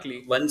exactly,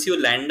 once you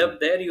land up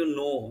there you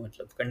know,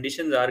 मतलब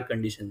conditions are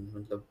conditions,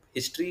 मतलब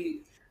हिस्ट्री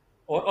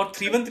और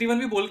 3-1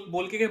 भी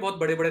बोल के गए बहुत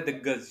बड़े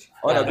दिग्गज,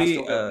 और अभी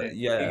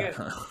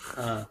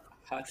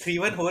हाँ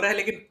 3-1 हो रहा है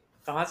लेकिन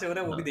कहाँ से हो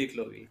रहा है वो भी देख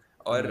लो अभी,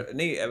 और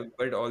नहीं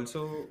बट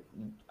आल्सो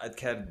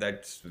खैर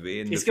दैट्स वे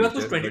इन इसके बाद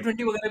कुछ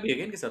 2020 वगैरह भी है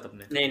क्या इनके साथ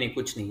अपने? नहीं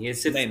कुछ नहीं, ये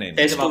सिर्फ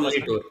टेस्ट ओनली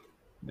टूर,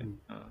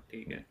 हां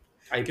ठीक है,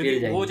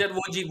 आईपीएल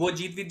वो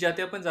जीत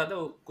जाते हैं अपन ज्यादा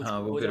कुछ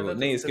हो जाता,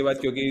 नहीं इसके बाद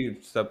क्योंकि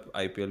सब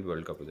आईपीएल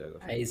वर्ल्ड कप हो जाएगा,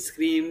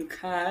 आइसक्रीम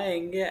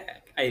खाएंगे,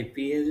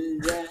 आईपीएल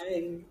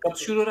जाएंगे। कब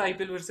शुरू हो रहा है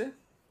आईपीएल फिर से?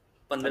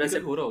 15 से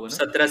हो रहा होगा ना,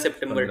 17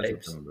 सितंबर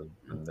टाइप्स।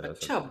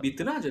 अच्छा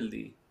इतना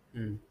जल्दी?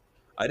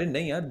 अरे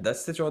नहीं यार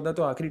 10 से 14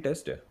 तो आखिरी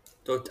टेस्ट है,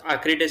 तो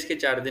आखिरी टेस्ट के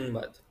 4 दिन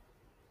बाद।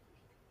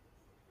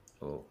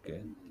 ओके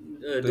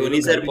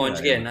धोनी सर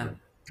पहुंच गए ना,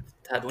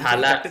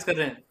 थाला प्रैक्टिस कर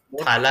रहे हैं,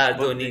 थाला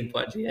धोनी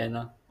पहुंच गया है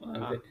ना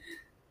वहां पे,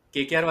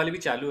 केकेआर वाले भी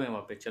चालू हैं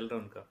वहां पे, चल रहा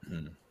है उनका।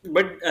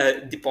 But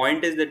the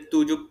point is that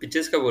तू जो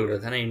पिचेस का बोल रहा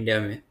था ना इंडिया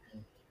में,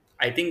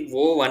 आई थिंक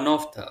वो वन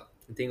ऑफ था,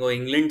 आई थिंक वो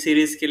इंग्लैंड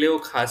सीरीज के लिए वो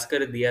खास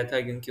कर दिया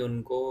था क्योंकि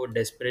उनको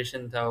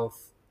डेस्परेशन था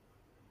ऑफ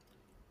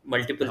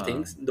मल्टीपल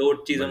थिंग्स, 2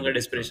 चीजों का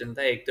डेस्परेशन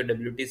था, एक तो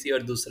WTC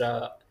और दूसरा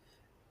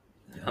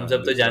हम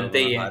सब तो जानते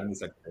ही हैं, हार नहीं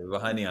सकते,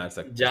 वहां नहीं हार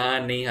सकते, जहाँ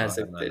नहीं हार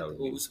सकते,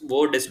 तो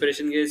वो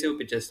डेस्परेशन की वजह से वो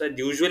पिचेस था।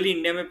 यूजुअली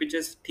इंडिया में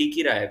पिचेस ठीक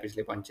ही रहा है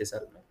पिछले 5-6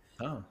 साल में।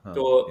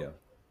 तो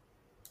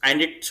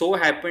and it so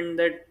happened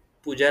that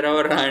Pujara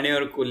और रहाणे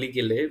और कोहली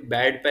के लिए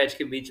बैड पैच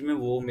के बीच में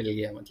वो मिल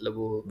गया, मतलब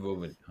वो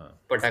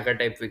पटाखा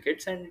type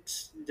wickets, and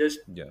it's just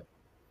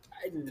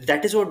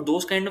that is what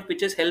those kind of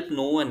pitches help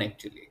no one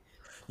actually.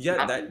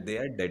 That they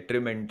are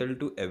detrimental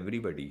to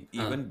everybody,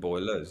 even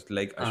bowlers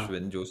like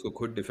Ashwin जो उसको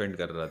खुद defend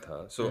कर रहा था.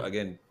 So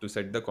again, to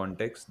set the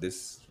context, this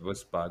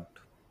was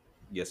sparked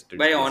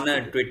yesterday on a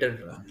Twitter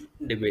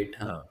debate.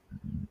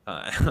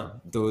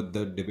 So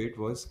the debate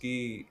was कि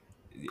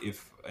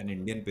if an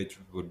Indian pitch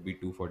would be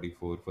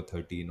 244 for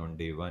 13 on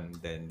day one,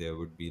 then there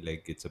would be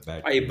like it's a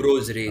bad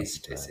eyebrows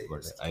raised,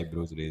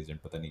 eyebrows raised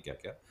and पता नहीं क्या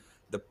क्या.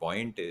 The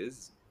point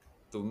is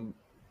तुम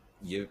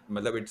ये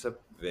मतलब it's a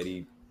very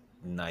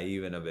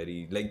naive and a very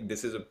like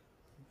this is a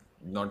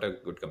not a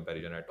good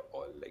comparison at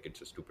all, like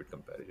it's a stupid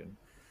comparison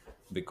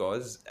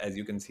because as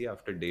you can see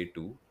after day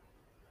 2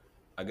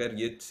 अगर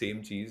ये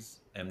same चीज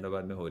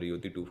अहमदाबाद में हो रही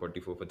होती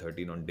 244 for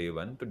 13 on day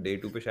 1 तो day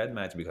 2 पे शायद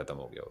मैच भी खत्म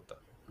हो गया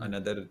होता,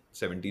 अनदर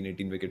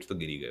 17-18 विकेट्स तो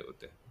गिर ही गए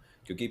होते,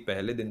 क्योंकि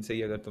पहले दिन से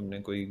ही अगर तुमने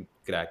कोई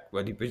क्रैक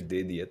वाली पिच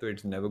दे दी है तो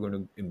it's never going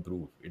to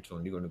improve, it's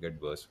only going to get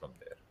work from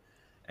there.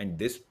 And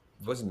this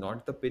was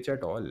not the pitch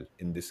at all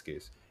in this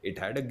case. It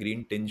had a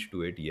green tinge to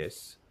it, yes,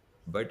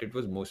 but it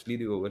was mostly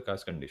the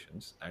overcast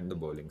conditions and the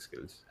bowling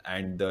skills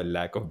and the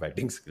lack of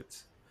batting skills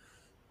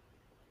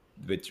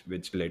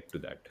which led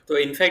to that. So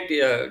in fact,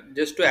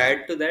 just to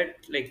add to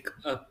that, like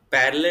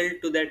parallel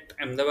to that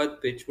Ahmedabad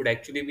pitch would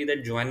actually be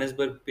that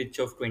Johannesburg pitch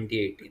of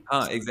 2018.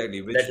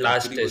 Exactly, which that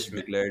last test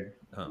was declared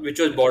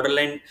which was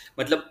borderline,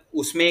 मतलब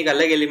उसमें एक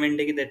अलग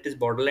element है कि that is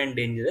borderline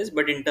dangerous,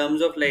 but in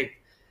terms of like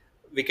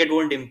wicket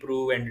won't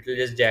improve and it will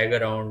just jag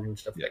around and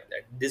stuff like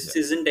that. This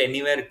isn't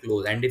anywhere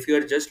close. And if you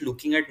are just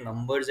looking at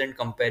numbers and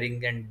comparing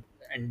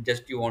and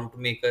just you want to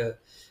make a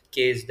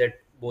case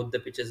that both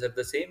the pitches are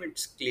the same,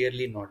 it's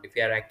clearly not.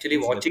 If you are actually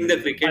watching the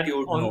cricket,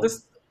 you would know.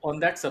 On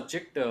that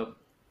subject,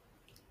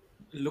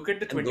 look at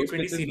the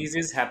 2020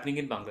 series is happening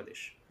in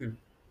Bangladesh.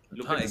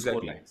 Look at the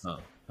score lines.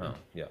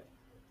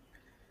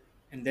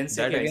 And then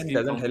say that again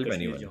doesn't help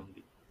anyone.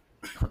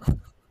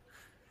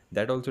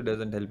 That also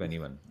doesn't help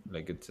anyone.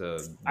 Like it's a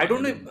I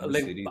don't know.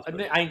 Like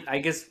I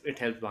guess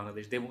it helps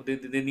Bangladesh.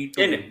 They need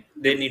to win.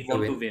 They need to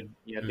win.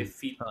 Yeah, they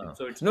feel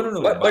so. It's no.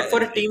 But for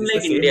a team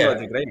like India,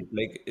 logic, right?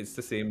 Like it's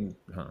the same.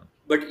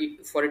 But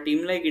for a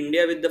team like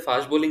India with the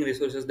fast bowling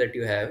resources that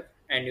you have,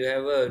 and you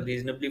have a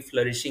reasonably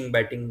flourishing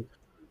batting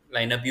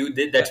lineup,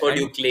 that's what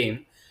you claim.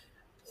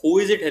 Who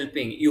is it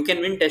helping? You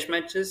can win test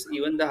matches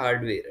even the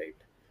hard way, right?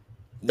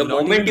 The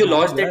moment you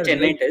lost that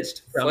Chennai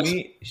test,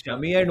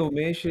 Shami and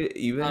Umesh,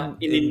 even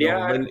in India,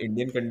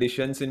 Indian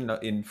conditions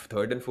in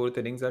third and fourth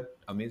innings are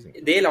amazing.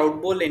 They'll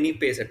outbowl any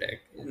pace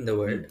attack in the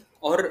world.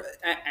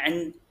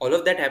 And all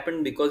of that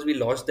happened because we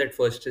lost that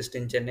first test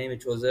in Chennai,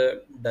 which was a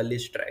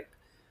dullish track.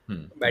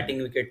 Batting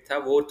wicket था,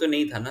 वो तो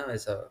नहीं था ना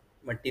वैसा,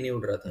 मट्टी नहीं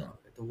उड़ रहा था,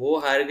 तो वो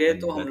हार गए,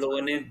 तो हम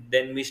लोगों ने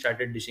then we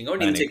started dishing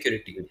out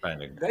insecurity.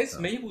 Guys,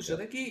 मैं ये पूछ रहा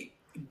था कि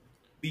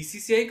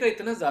बीसीसीआई का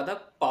इतना ज्यादा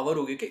पावर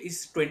हो गया कि इस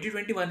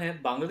 2021 है,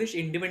 बांग्लादेश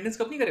इंडिपेंडेंस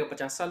कब नहीं करेगा?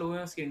 50 साल हुए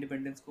हैं उसकी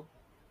इंडिपेंडेंस को,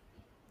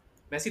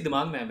 वैसे ही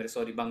दिमाग में है मेरे,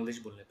 सॉरी बांग्लादेश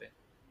बोलने पे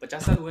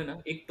 50 साल हुए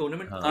ना, एक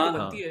टूर्नामेंट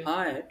बनती है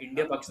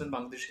इंडिया पाकिस्तान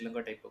बांग्लादेश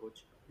श्रीलंका टाइप का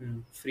कुछ,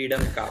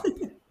 फ्रीडम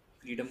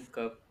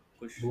कप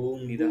कुछ,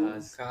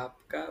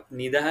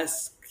 निदाहास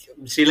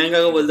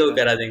श्रीलंका को बोल दो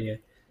करा देंगे,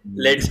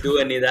 let's do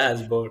a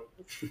Nidahas board.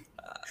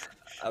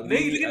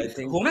 नहीं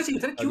लेकिन होना चाहिए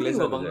था, क्यों नहीं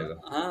हुआ बांग्लादेश?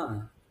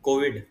 हाँ,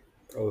 कोविड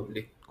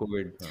प्रोबेबली.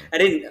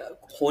 अरे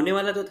होने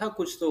वाला तो था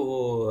कुछ, तो वो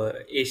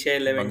एशिया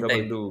 11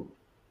 टाइप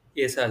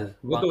ये साल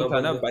वो तो था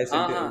ना,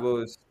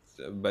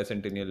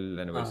 बाइसेंटेनियल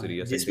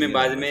एनिवर्सरी, जिसमें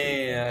बाद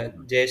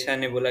में जय शाह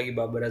ने बोला कि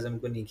बाबर आजम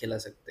को नहीं खिला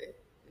सकते,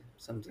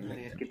 समथिंग लाइक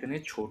दैट. कितने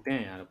छोटे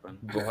हैं यार अपन,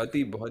 बहुत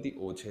ही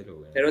ओछे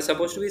लोग हैं. There was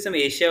supposed to be some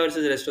Asia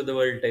versus rest of the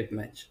world type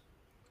match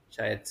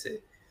शायद से,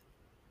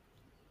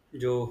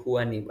 जो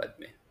हुआ नहीं बाद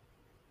में.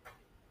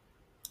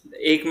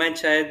 एक मैच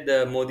शायद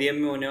मोदियम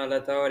में होने वाला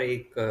था और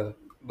एक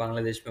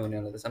बांग्लादेश में होने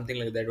वाला था, something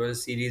like that, was a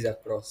series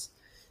across,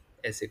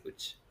 ऐसे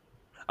कुछ.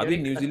 अभी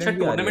न्यूजीलैंड अच्छा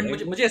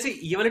टूर्नामेंट, मुझे ऐसे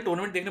ये वाले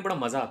टूर्नामेंट देखने बड़ा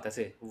मजा आता है,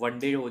 ऐसे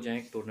वनडे हो जाए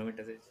एक टूर्नामेंट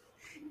ऐसे,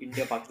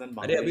 इंडिया पाकिस्तान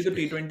बांग्लादेश. अरे अभी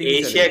तो T20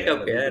 एशिया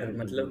कप यार,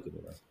 मतलब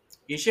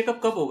एशिया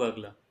कप कब होगा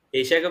अगला?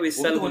 एशिया कप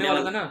इस साल होने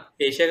वाला था ना,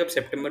 एशिया कप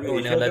सितंबर में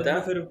होने वाला था.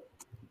 फिर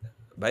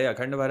भाई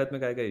अखंड भारत में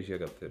क्या एशिया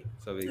कप, फिर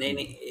सब एक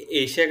नहीं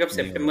एशिया कप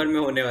सितंबर में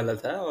होने वाला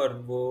था और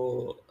वो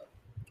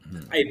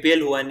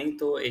आईपीएल हुआ नहीं,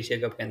 तो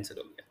एशिया कप कैंसिल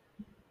हो गया.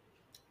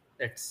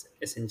 That's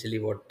essentially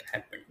what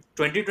happened.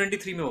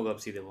 2023 में होगा अब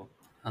सीधे वो.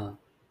 हाँ,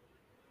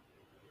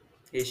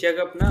 एशिया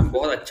कप ना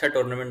बहुत अच्छा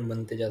टूर्नामेंट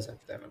बनते जा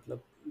सकता है,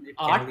 मतलब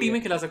 8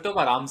 टीमें खिला सकते हो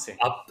आराम से.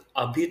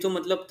 अभी तो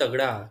मतलब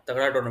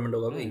तगड़ा टूर्नामेंट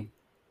होगा भाई.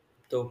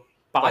 तो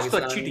 5 तो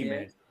अच्छी टीम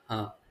है.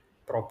 हाँ,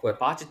 प्रॉपर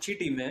 5 अच्छी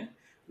टीम है.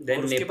 देन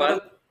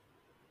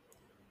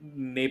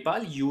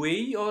नेपाल,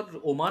 यूएई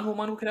और ओमान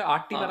को खिला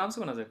 8 टीम आराम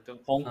से बना सकते हो.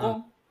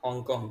 Hong Kong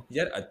Hong Kong.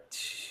 यार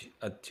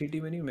अच्छी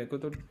टीम नहीं, मेरे को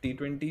तो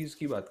T20s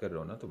की बात कर रहे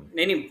हो ना तुम?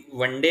 नहीं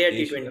वनडे या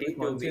एशिया T20 में जो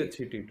कौन सी भी।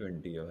 अच्छी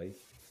T20 है भाई?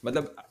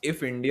 मतलब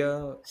if India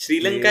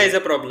Sri Lanka is a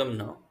problem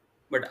now,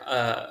 but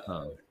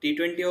हाँ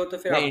T20 हो तो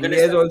फिर नहीं, India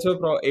is Afghanistan.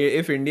 also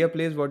if India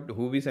plays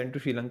who we sent to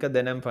Sri Lanka,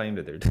 then I'm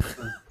fine with it.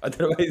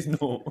 Otherwise,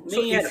 no. So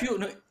नहीं यार,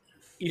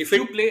 if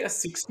you play a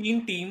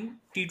 16 team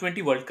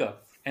T20 World Cup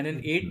and an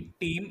 8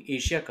 team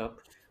Asia Cup,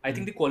 I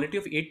think the quality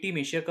of 8 team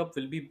Asia Cup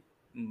will be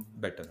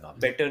better.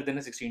 better than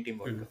a 16 team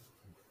World Cup.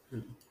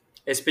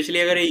 Specially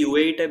अगर ये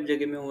UAE type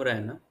जगह में हो रहा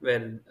है ना,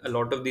 where a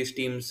lot of these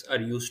teams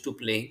are used to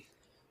playing,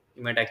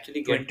 you might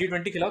actually get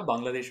 2020 खिलाफ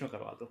बांग्लादेश में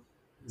करवा दो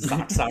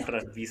 60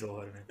 रन 20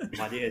 ओवर में,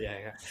 मजा आ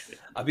जाएगा।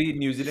 अभी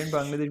न्यूजीलैंड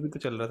बांग्लादेश भी तो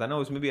चल रहा था ना,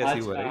 उसमें भी ऐसे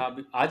ही हुआ है।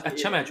 आज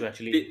अच्छा मैच हुआ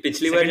एक्चुअली।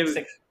 पिछली बार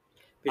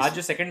आज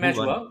जो सेकंड मैच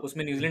हुआ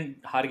उसमें न्यूजीलैंड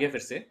हार गया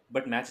फिर से,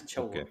 बट मैच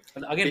अच्छा हुआ।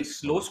 मतलब अगेन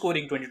स्लो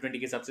स्कोरिंग 2020 के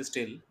हिसाब से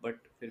स्टिल, बट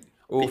फिर भी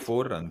ओ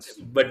 4 रन्स।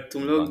 बट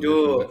तुम लोग जो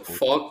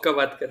फॉग का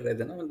बात कर रहे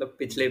थे ना, मतलब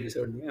पिछले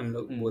एपिसोड में हम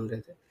लोग बोल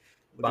रहे थे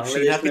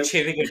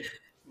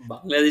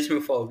बांग्लादेश में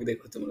फॉग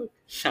देखो तुम लोग,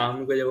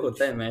 शाम को जब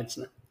होता है मैच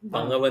ना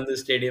बंगबंधु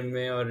स्टेडियम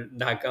में और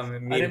ढाका में,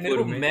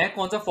 मीरपुर में। मैं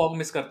कौन सा फॉग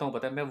मिस करता हूँ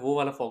पता है? मैं वो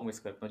वाला फॉग मिस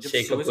करता हूँ जब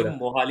सुबह सुबह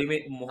मोहाली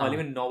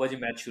में 9 बजे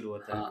मैच शुरू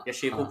होता है, या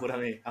शेखोपुरा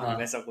में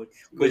वैसा कुछ,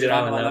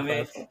 गुजरातवाला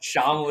में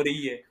शाम हो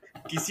रही है,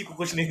 किसी को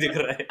कुछ नहीं दिख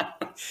रहा है,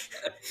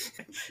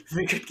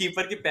 विकेट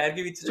कीपर के पैर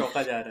के बीच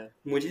चौका जा रहा है।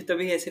 मुझे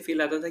तभी ऐसे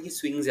फील आता था कि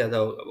स्विंग ज्यादा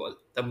होगा बॉल,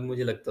 तब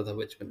मुझे लगता था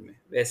बचपन में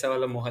वैसा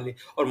वाला मोहाली।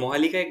 और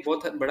मोहाली का एक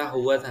बहुत बड़ा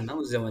हुआ था ना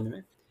उस जमाने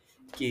में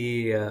कि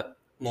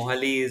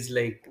Mohali is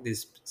like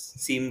this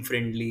seam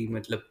friendly,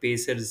 मतलब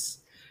पेसर्स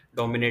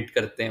डोमिनेट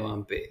करते हैं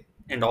वहां पे,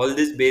 and all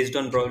this based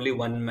on probably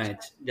one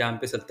match जहाँ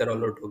पे 70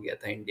 ऑल आउट हो गया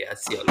था इंडिया,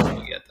 80 ऑल आउट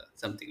हो गया था,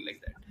 समथिंग लाइक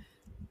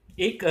दैट।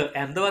 एक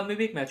अहमदाबाद में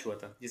भी एक मैच हुआ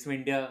था जिसमें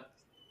इंडिया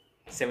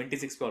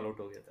 76 पे ऑल आउट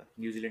हो गया था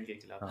न्यूजीलैंड के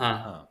खिलाफ।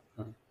 हाँ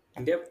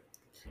इंडिया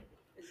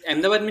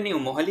अहमदाबाद में नहीं,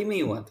 मोहाली में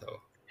ही हुआ था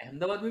वो।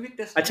 अहमदाबाद में भी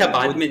टेस्ट, अच्छा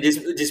बाद में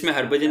जिसमें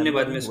हरभजन ने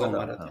बाद में 100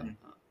 मारा था,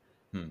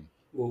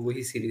 वो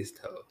वही सीरीज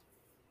था वो।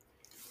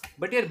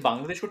 बट यार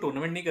बांग्लादेश को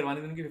टूर्नामेंट नहीं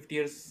करवाने देंगे 50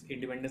 इयर्स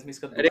इंडिपेंडेंस में,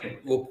 इसका अरे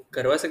वो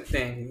करवा सकते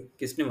हैं,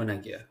 किसने मना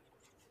किया?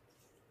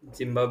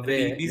 जिम्बाब्वे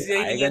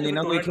आएगा नहीं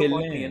ना कोई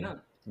खेलने है ना,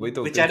 वही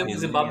तो बेचारे को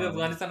जिम्बाब्वे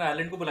अफगानिस्तान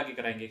आयरलैंड को बुला के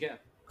कराएंगे क्या?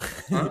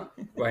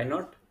 व्हाई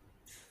नॉट,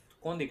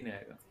 कौन देखने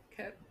आएगा?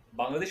 खैर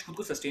बांग्लादेश खुद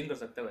को सस्टेन कर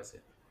सकता है, वैसे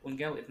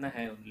उनके यहाँ इतना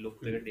है, लोग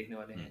क्रिकेट देखने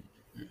वाले हैं।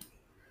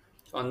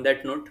 ऑन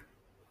दैट नोट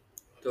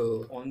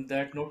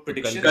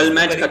प्रेडिक्शन कल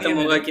मैच खत्म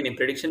होगा कि नहीं?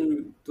 प्रेडिक्शन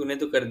तूने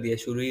तो कर दिया,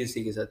 शुरू ही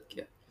उसी के साथ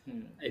किया।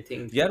 आई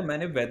थिंक यार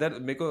मैंने वेदर,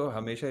 मेरे को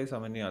हमेशा ये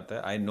समझ नहीं आता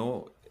है, आई नो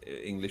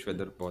इंग्लिश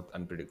वेदर बहुत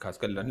अनप्रेडिक्टेबल,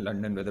 खासकर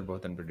लंदन वेदर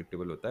बहुत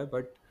अनप्रेडिक्टेबल होता है,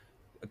 बट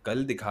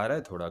कल दिखा रहा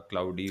है थोड़ा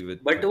क्लाउडी विद,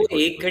 बट वो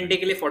 1 घंटे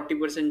के लिए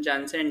 40%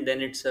 चांस है and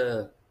then it's a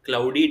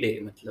cloudy day,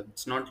 मतलब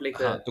इट्स नॉट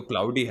लाइक हाँ तो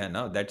क्लाउडी है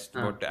ना, दैट्स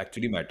व्हाट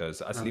एक्चुअली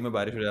मैटर्स। असली में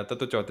बारिश हो जाता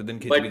तो चौथे दिन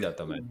खिंच भी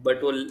जाता मैं,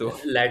 बट वो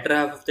later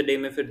half of the day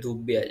में फिर धूप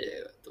भी आ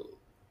जाएगा तो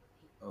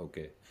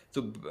ओके।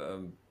 सो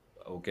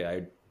ओके,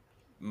 आई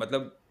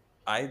मतलब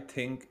I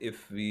think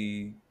if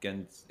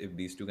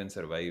these two can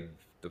survive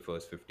the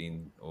first 15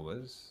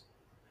 overs,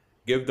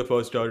 give the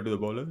first start to the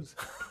bowlers.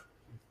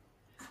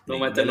 No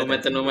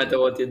matter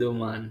what you do,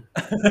 man,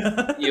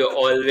 you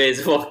always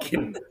walk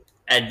in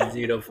at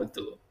 0 for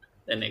 2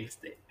 the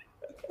next day.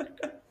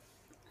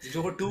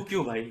 0 for 2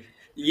 क्यों भाई?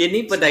 ये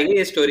नहीं पता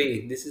ये story,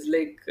 this is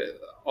like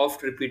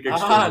oft repeated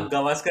story. हाँ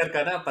गवास्कर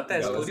का ना पता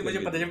है स्टोरी,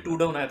 मुझे पता जब 2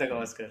 डाउन आया था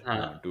गवास्कर।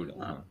 हाँ 2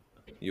 डाउन,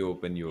 you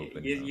open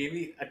ये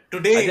भी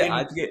टुडे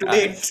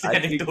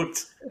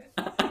एनेक्डोट्स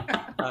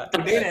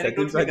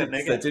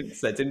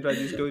सचिन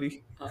पाजी स्टोरी।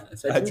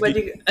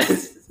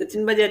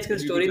 सचिन पाजी आजकल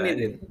स्टोरी नहीं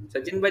देते।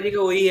 सचिन पाजी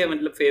का वही है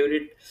मतलब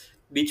फेवरेट।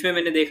 बीच में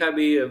मैंने देखा,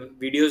 अभी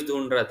वीडियोस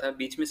ढूंढ रहा था,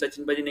 बीच में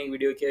सचिन पाजी ने एक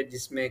वीडियो किया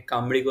जिसमें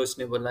कामड़ी को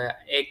उसने बोला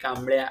ए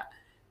कामड़िया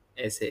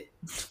ऐसे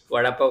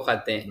वड़ा पाव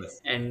खाते हैं,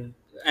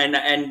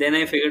 and then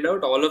I figured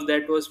out all of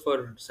that was for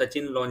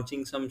Sachin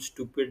launching some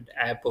stupid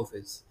app of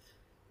his,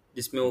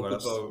 जिसमें वो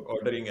कुछ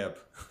ऑर्डरिंग ऐप,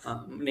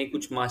 नहीं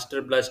कुछ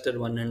मास्टर ब्लास्टर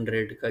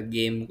 100 का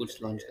गेम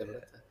कुछ लॉन्च कर रहा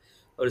था,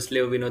 और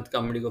इसलिए वो विनोद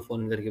कामड़ी को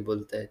फोन करके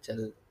बोलता है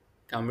चल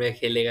कामड़िया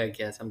खेलेगा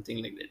क्या, समथिंग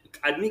लाइक दैट।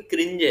 आदमी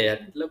क्रिंज है यार,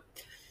 मतलब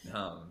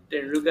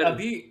तेंदुलकर।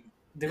 अभी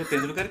देखो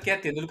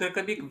तेंदुलकर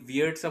का भी एक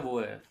वियर्ड सा वो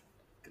है,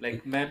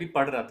 लाइक मैं भी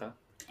पढ़ रहा था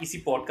इसी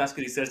पॉडकास्ट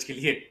की रिसर्च के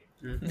लिए,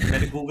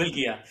 मैंने गूगल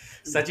किया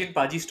सचिन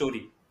पाजी स्टोरी,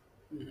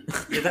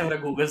 ये था मेरा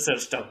गूगल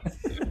सर्च था,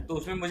 तो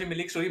उसमें मुझे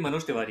मिली एक स्टोरी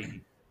मनोज तिवारी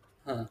की।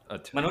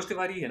 अच्छा मनोज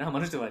तिवारी है ना,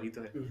 मनोज तिवारी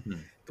तो है।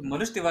 तो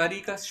मनोज तिवारी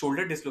का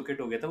शोल्डर डिसलोकेट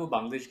हो गया था, वो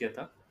बांग्लादेश गया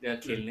था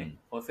खेलने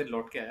और फिर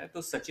लौट के आया,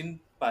 तो सचिन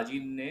पाजी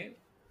ने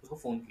उसको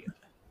फोन किया,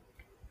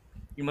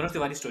 ये मनोज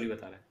तिवारी स्टोरी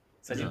बता रहा है।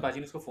 सचिन पाजी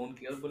ने उसको फोन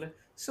किया और बोला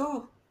so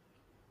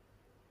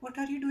what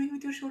are you doing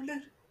with your shoulder?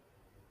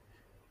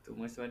 तो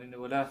मनोज तिवारी ने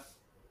बोला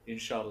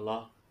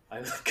इंशाल्लाह I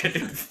will get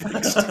it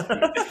fixed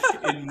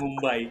in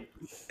Mumbai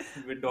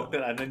with Dr.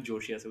 Anand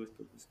Joshi ऐसे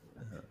कुछ।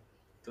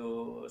 तो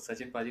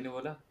सचिन पाजी ने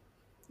बोला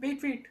वेट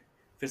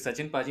फिर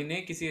सचिन पाजी ने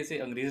किसी ऐसे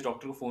अंग्रेज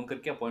डॉक्टर को फोन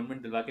करके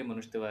अपॉइंटमेंट दिलवा के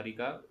मनोज तिवारी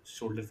का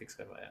शोल्डर फिक्स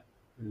करवाया।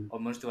 और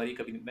मनोज तिवारी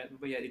कभी नहीं।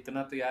 मैं यार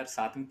इतना तो यार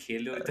साथ में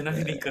खेल लो, इतना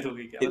भी नहीं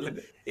करोगे क्या मतलब।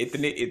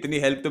 इतनी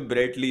हेल्प तो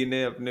ब्रेट ली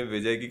ने अपने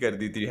विजय की कर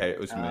दी थी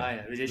उसमें, हाँ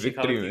यार विजय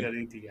विक्ट्री शेखावत की में कर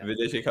दी थी यार।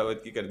 विजय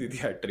शेखावत की कर दी थी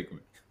हैट्रिक में।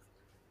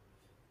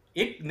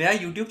 एक नया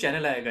YouTube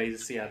चैनल आएगा,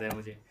 इससे याद है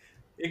मुझे,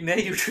 एक नया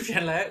YouTube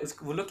चैनल आया,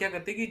 उसको वो लोग क्या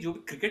करते हैं कि जो भी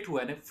क्रिकेट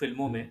हुआ है ना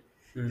फिल्मों में,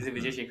 जैसे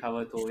विजय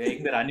शेखावत हो या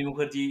एक में रानी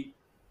मुखर्जी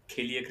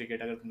खेली है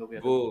क्रिकेट, अगर तुम लोग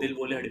याद हो, दिल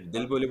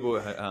बोले वो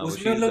हाँ,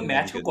 उसमें लोग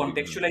मैच को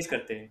कॉन्टेक्चुअलाइज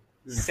करते हैं।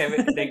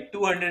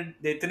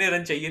 200 इतने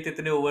रन चाहिए थे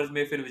इतने ओवर्स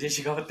में, फिर विजय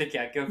शेखावत ने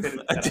क्या किया, फिर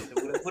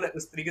पूरा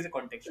उस तरीके से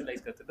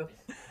कॉन्टेक्चुअलाइज करते। तो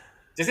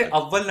जैसे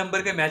अव्वल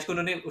नंबर के मैच को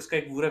उन्होंने उसका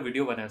एक पूरा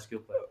वीडियो बनाया उसके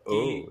ऊपर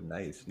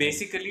कि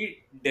बेसिकली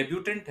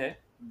डेब्यूटेंट है,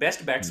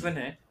 बेस्ट बैट्समैन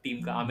है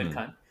टीम का आमिर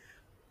खान,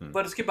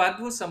 पर उसके बाद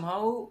भी वो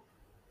समहाउ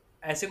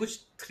ऐसे कुछ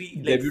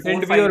 3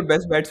 डेब्यूटेंट भी और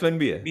बेस्ट बैट्समैन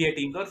भी है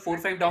टीम का, और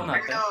 4-5 डाउन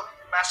आता है।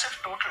 Massive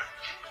total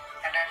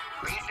and then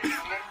beat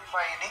England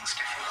by innings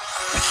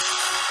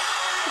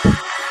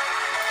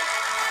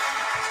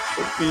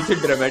पीछे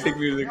dramatic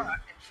music. In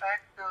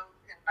fact,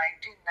 in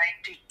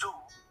 1992,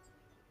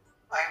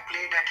 I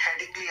played at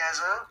Headingley as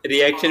a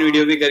reaction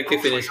video भी करके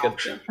फिनिश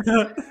करते हैं।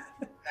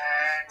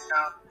 and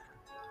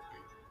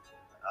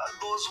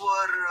those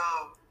were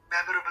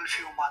memorable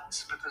few months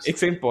because एक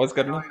सेकंड पॉज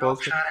करना, pause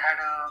Yorkshire had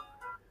a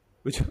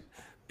कुछ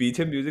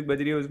पीछे music बज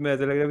रही है, उसमें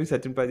ऐसा लग रहा है अभी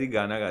सचिन पाजी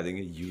गाना गा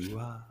देंगे, यू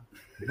आर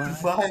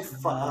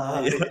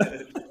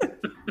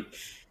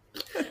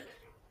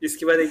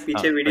इसके बाद एक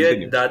पीछे वीडियो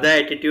है, दादा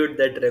एटीट्यूड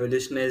दैट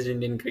रेवोल्यूशनाइज्ड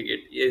इंडियन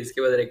क्रिकेट, ये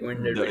इसके बाद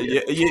रिकमेंडेड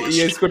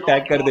ये इसको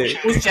टैग कर दे।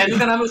 उस चैनल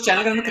का नाम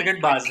है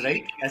क्रिकेट बाज,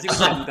 राइट? ऐसे कुछ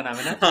चैनल का नाम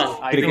है ना,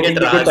 क्रिकेट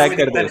को टैग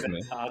कर दे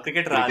उसमें,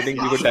 क्रिकेट राज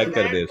को टैग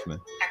कर दे उसमें।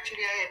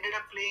 Actually, I ended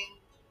up playing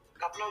a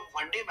couple of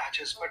one-day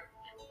matches, but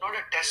not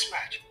a test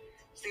match.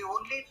 The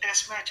only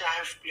test match I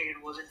have played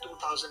was in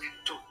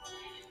 2002.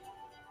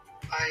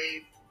 I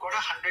got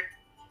 100.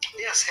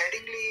 Yes,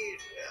 Headingley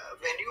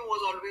venue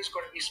was always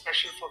going to be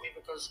special for me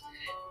because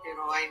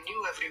I knew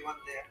everyone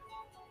there.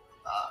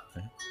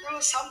 There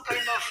was some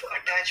kind of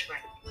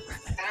attachment,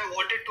 and I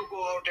wanted to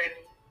go out and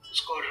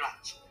score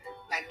runs.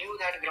 I knew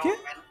that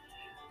ground well.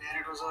 There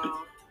it was a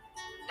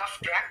tough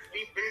track.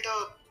 We built a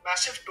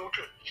massive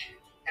total,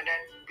 and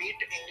then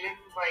beat England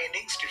by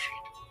innings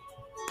defeat.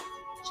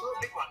 So a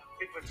big one,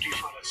 big victory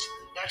for us.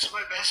 That's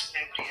my best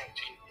memory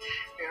actually.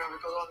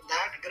 Because on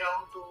that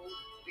ground to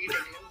beat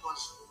England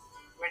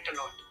meant a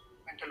lot.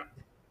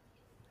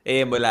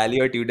 ए मोलाली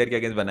और Tudor के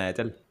against बनाया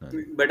चल।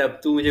 But अब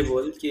तू मुझे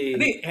बोल कि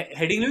नहीं,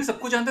 हेडिंग में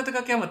सबको जानता था,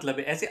 का क्या मतलब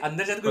है? ऐसे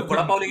अंदर जाते कोई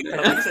बड़ा पाव लेके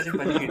खड़ा होगा सचिन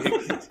पाजी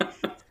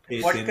के,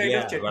 व्हाट काइंड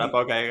ऑफ चटनी, बड़ा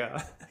पाव खाएगा?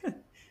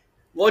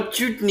 What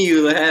chutney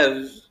you have,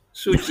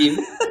 Suchin?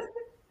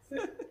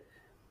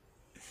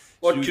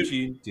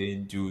 Suchin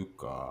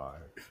Tendulkar।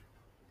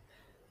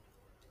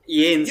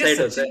 ये इनसाइट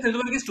होता है। सचिन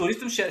तेंदुलकर की स्टोरीज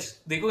तुम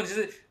देखो,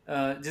 जैसे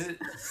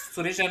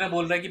सुरेश रैना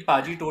बोल रहा है कि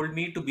पाजी told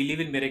me to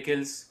believe in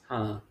miracles.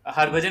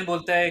 Harbhajan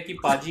बोलता है कि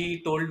पाजी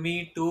told me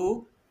to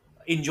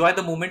enjoy the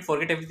moment,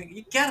 forget everything.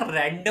 ये क्या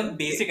रैंडम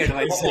बेसिक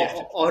एडवाइस है,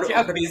 और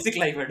क्या बेसिक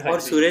लाइफ एडवाइस। और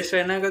सुरेश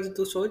रैना का तो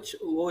तू सोच,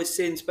 वो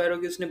इससे इंस्पायर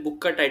होकर उसने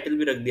बुक का टाइटल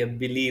भी रख दिया,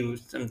 believe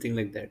something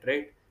like that,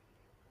 right?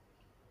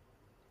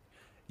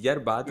 यार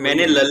बात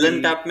मैंने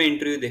ललन टॉप में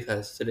इंटरव्यू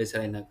देखा सुरेश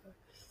रैना का,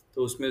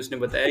 तो उसमें उसने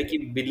बताया कि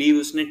बिलीव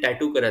उसने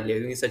टैटू करा लिया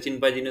क्योंकि सचिन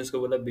पाजी ने उसको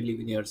बोला बिलीव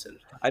इन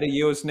योरसेल्फ। अरे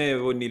ये उसने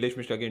वो नीलेश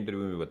मिश्रा के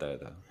इंटरव्यू में बताया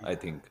था, आई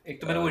थिंक। एक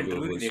तो मैंने वो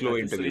इंटरव्यू देखा, स्लो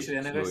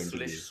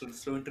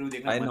इंटरव्यू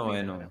देखना। आई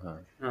नो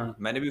हां,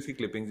 मैंने भी उसकी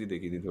क्लिपिंग्स ही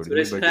देखी थी थोड़ी,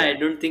 सुरेश रैना आई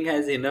don't think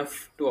has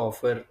enough to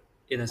offer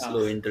in a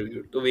slow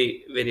interview, to be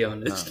very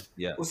honest.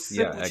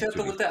 उससे पूछा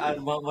तो बोलता है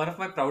one of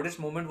my proudest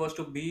moment was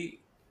to be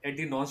at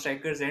the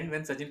non-strikers end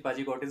when Sachin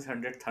Paji got his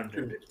 100th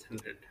 100.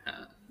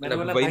 मैंने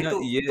बोला भाई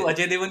तो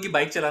अजय देवगन की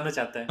बाइक चलाना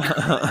चाहता है।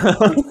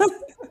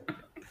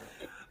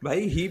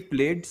 भाई he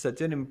played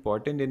such an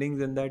important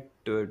innings in that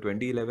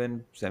 2011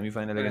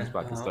 semi-final against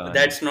Pakistan.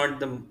 That's not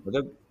the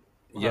मतलब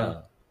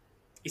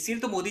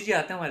इसीलिए तो मोदी जी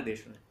आते हैं हमारे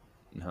देश में,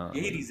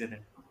 यही रीजन है।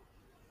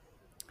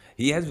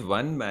 He has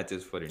won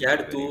matches for India.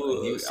 यार तू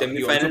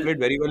semi-final he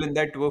played very well in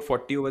that, वो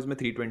 40 overs में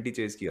 320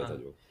 चेज किया था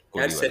जो।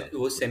 यार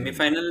वो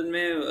सेमीफाइनल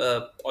में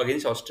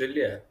अगेंस्ट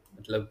ऑस्ट्रेलिया,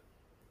 मतलब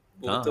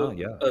वो तो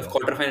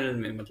क्वार्टर फाइनल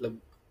में, मतलब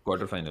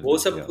क्वार्टर फाइनल वो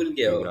सब भूल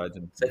गया।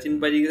 सचिन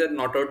पाजी के साथ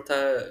नॉट आउट था,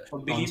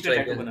 बिलीव का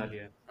टैटू बना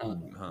लिया।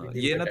 हां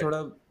ये ना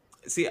थोड़ा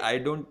सी आई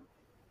डोंट,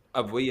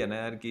 अब वही है ना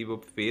यार कि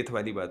वो फेथ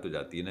वाली बात हो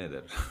जाती है ना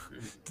इधर।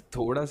 तो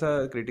थोड़ा सा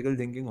क्रिटिकल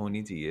थिंकिंग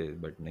होनी चाहिए,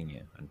 बट नहीं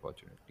है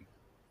unfortunately.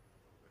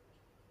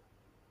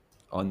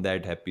 On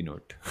that happy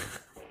note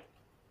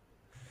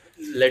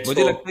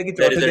मुझे लगता है कि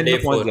चौथे दिन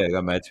में पहुंच जाएगा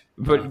match,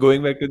 but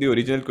going back to the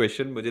original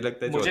question, मुझे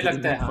लगता है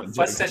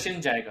फर्स्ट सेशन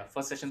जाएगा,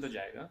 फर्स्ट सेशन तो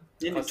जाएगा।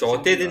 नहीं,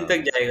 चौथे दिन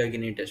तक जाएगा कि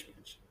नहीं टेस्ट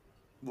मैच,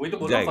 वही तो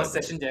बोल रहा हूं, फर्स्ट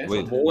सेशन जाएगा।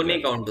 वो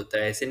नहीं काउंट होता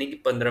है, ऐसे नहीं कि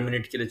 15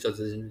 मिनट के लिए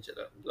चौथे दिन में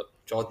चला, मतलब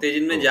चौथे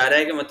दिन में जा रहा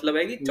है कि मतलब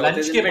है कि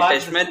चौथे दिन में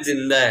टेस्ट मैच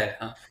जिंदा है।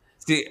 हां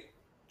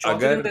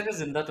अगर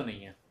जिंदा तो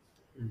नहीं है,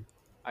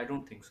 आई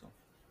डोंट थिंक सो।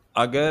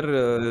 अगर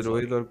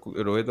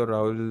रोहित और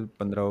राहुल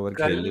 15 ओवर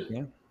खेल लेते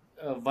हैं,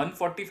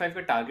 145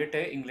 का टारगेट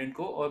है इंग्लैंड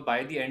को और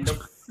बाय द एंड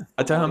ऑफ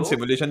अच्छा हम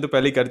सिमुलेशन तो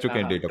पहले ही कर चुके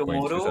हैं डेटा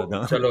पॉइंट्स के साथ।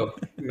 हाँ चलो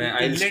मैं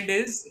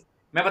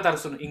बता रहा हूँ,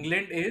 सुनो,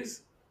 इंग्लैंड इज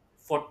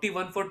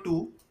 41 for 2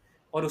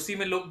 और उसी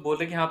में लोग बोल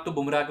रहे हैं कि हाँ अब तो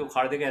बुमराह को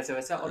उखाड़ देगा ऐसा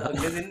वैसा, और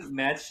अगले दिन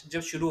मैच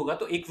जब शुरू होगा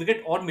तो एक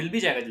विकेट और मिल भी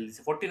जाएगा जल्दी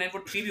से, 49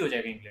 for 3 भी हो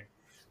जाएगा इंग्लैंड।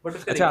 बट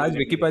उसका अच्छा आज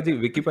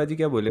विक्की पाजी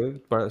क्या बोले,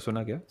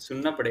 सुना क्या?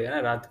 सुनना पड़ेगा ना,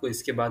 रात को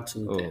इसके बाद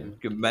सुनते हैं।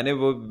 मैंने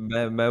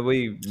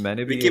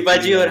भी विक्की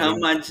पाजी और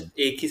हम आज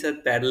एक ही साथ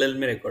पैरेलल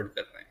में रिकॉर्ड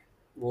कर रहे हैं,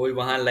 वो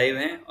वहाँ लाइव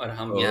हैं और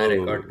हम यहाँ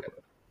रिकॉर्ड कर रहे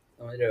हैं,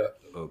 समझ रहे हो?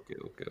 Okay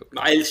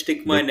I'll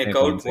stick my neck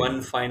out, one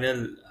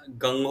final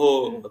gung-ho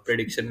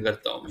prediction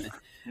करता हूँ मैं।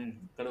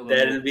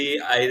 There will be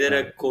either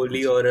a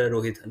Kohli or a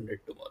Rohit 100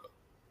 tomorrow.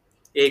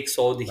 एक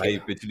 100 दिखेगा। भाई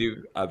पिछली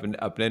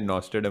अपने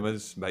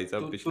नॉस्ट्रेडामस भाई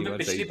साहब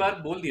पिछली बार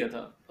बोल दिया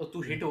था और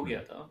तू हिट हो गया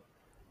था,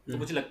 तो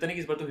मुझे लगता नहीं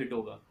कि इस बार तो हिट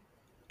होगा,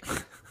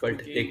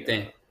 बट देखते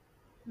हैं।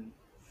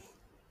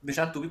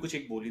 निशांत तू भी कुछ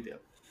एक बोल ही दे।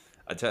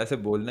 अच्छा ऐसे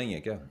बोलना ही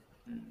है क्या?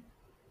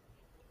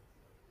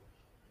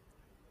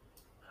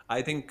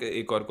 आई थिंक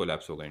एक और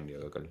कोलैप्स होगा इंडिया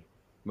का कल,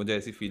 मुझे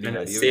ऐसी फीलिंग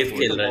आ रही है। सेफ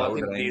खेल रहा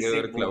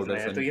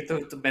है तो ये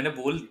तो मैंने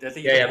बोल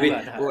जैसे ये अभी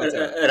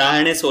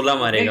रहाणे 16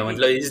 मारेगा,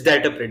 मतलब इज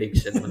दैट अ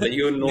प्रेडिक्शन? मतलब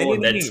यू नो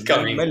दैट्स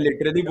कमिंग। मैं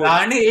लिटरली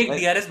रहाणे एक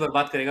डीआरएस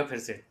बर्बाद करेगा फिर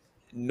से।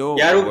 नो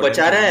यार वो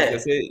बचा रहा है,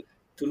 जैसे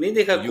तू नहीं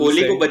देखा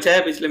कोहली को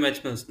बचाया पिछले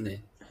मैच में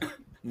उसने।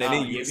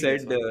 नहीं यू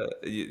सेड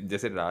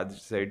जैसे राज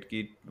सेड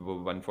कि वो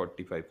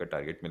 145 का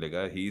टारगेट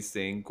मिलेगा, ही इज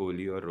सेइंग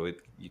कोहली और रोहित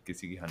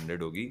किसी की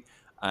 100 होगी।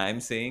 I am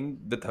saying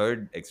the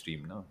third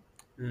extreme now.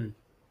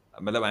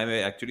 मतलब I am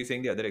actually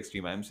saying the other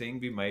extreme. I am saying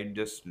we might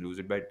just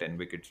lose it by 10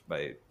 wickets by.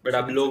 But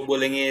अब लोग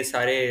बोलेंगे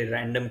सारे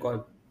random को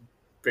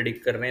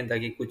predict कर रहे हैं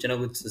ताकि कुछ ना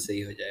कुछ तो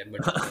सही हो जाए।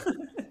 But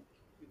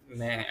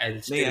मैं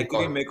नहीं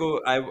actually मेरे को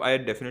I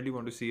definitely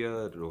want to see a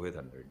Rohit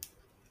 100.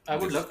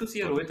 I would love to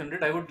see a Rohit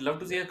 100. I would love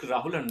to see a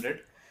Rahul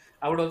 100.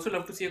 I would also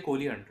love to see a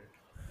Kohli 100.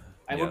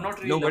 I would not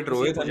really love to see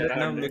Rohit 100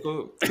 ना मेरे को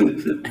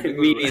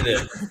me neither.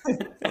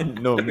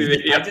 No,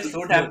 I just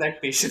don't have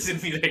that patience in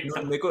me right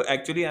now. मेरे को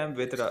actually I am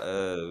with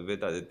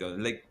Aditya.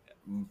 Like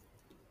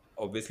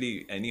obviously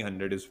any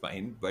 100 is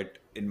fine, but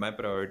in my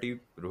priority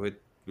Rohit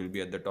will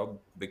be at the top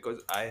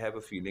because I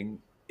have a feeling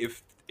if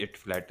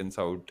it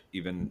flattens out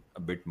even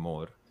a bit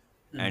more,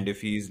 and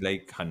if he's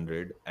like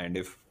 100,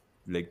 and if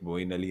like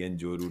Moeen Ali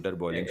and Joe Root are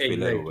bowling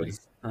filler overs,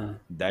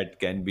 that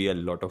can be a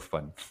lot of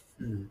fun.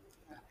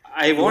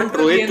 I want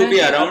Rohit to be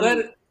around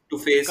to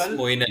face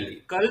Moeen Ali.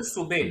 कल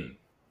सुबह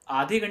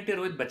आधे घंटे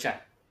रोहित बचा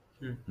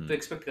है तो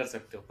expect कर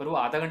सकते हो, पर वो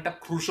आधा घंटा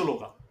क्रूशल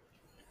होगा।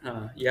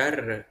 हाँ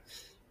यार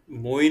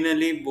मोइन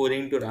अली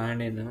बोलिंग टू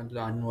रहाणे ना,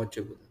 मतलब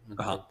अनवॉचेबल,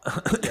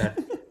 मतलब यार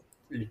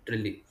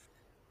लिटरली,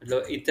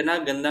 मतलब इतना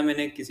गंदा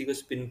मैंने किसी को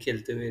स्पिन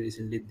खेलते हुए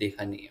रिसेंटली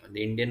देखा नहीं है, मतलब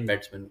इंडियन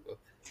बैट्समैन को।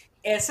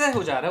 ऐसा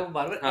हो जा रहा है वो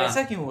बार-बार,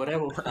 ऐसा क्यों हो रहा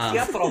है वो,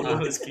 क्या प्रॉब्लम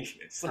है उसकी?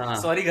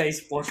 सॉरी गाइस,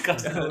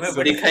 पॉडकास्ट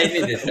में दिखाई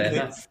नहीं देता है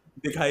ना,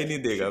 दिखाई नहीं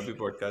देगा अभी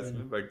पॉडकास्ट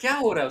में, बट क्या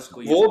हो रहा है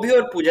उसको? वो भी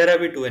और पुजारा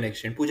भी टू एन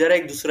एक्सटेंट, पुजारा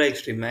एक दूसरा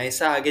एक्सट्रीम है,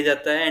 ऐसा आगे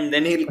जाता है and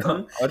then he will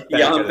come,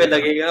 यहाँ पे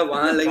लगेगा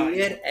वहाँ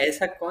लगेगा, यार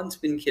ऐसा कौन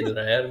स्पिन खेल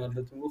रहा है यार,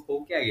 मतलब तुमको हो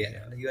क्या गया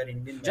यार, यू आर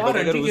इंडियन।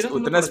 अगर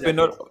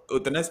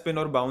उतना स्पिन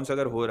और बाउंस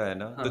अगर हो रहा है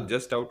ना, तो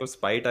just out of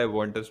spite I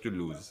want us to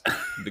lose,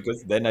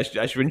 because then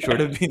Ashwin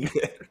should have been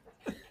there.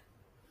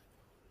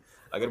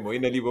 अगर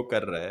मोइन अली वो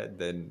कर रहा है,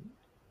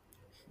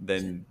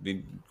 then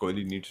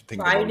Kohli needs to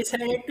think. So I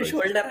decided to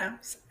shoulder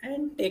arms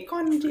and take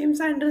on James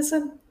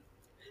Anderson.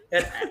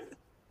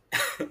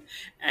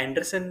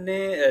 Anderson ने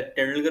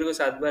तेंदुलकर को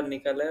 7 बार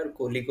निकाला है और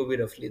कोहली को भी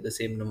रफली the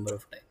same number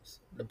of times,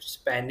 मतलब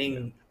स्पैनिंग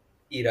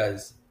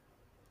इराज।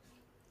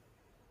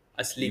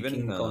 असली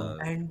किंग कौन?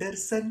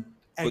 एंडरसन।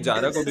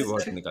 पुजारा को भी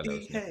बहुत निकाला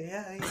उसने,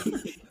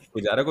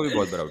 पुजारा को भी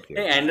बहुत बार आउट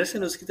किया।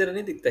 एंडरसन उसकी तरह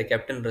नहीं दिखता है,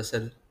 captain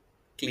Russell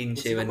clean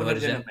shaven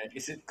version.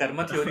 इसे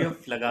कर्मा थ्योरी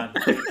ऑफ लगान।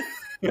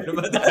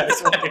 That's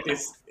what it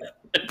is.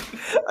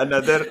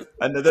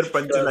 Another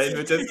punchline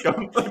which has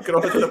come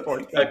across the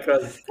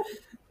podcast.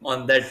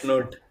 On that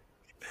note,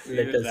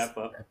 let us wrap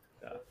up.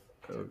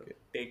 Okay.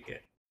 Take care.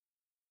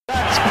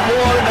 That's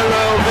 4 in a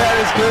row. There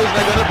is good.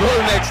 They're going to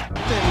pull next.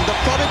 The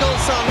prodigal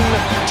son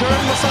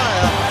turned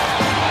Messiah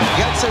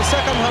gets his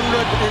second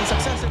 100 in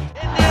successive.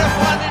 India have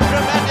won in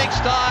dramatic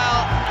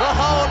style. The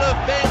whole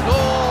of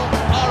Bengal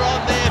are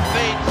on their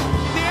feet.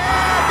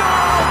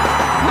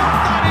 Not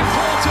that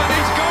important.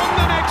 He's gone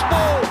the next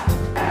ball.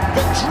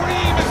 The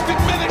dream has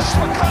diminished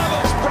for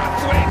Carlos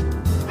Brathwaite.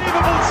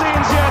 Unbelievable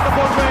scenes here at the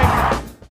Broadway.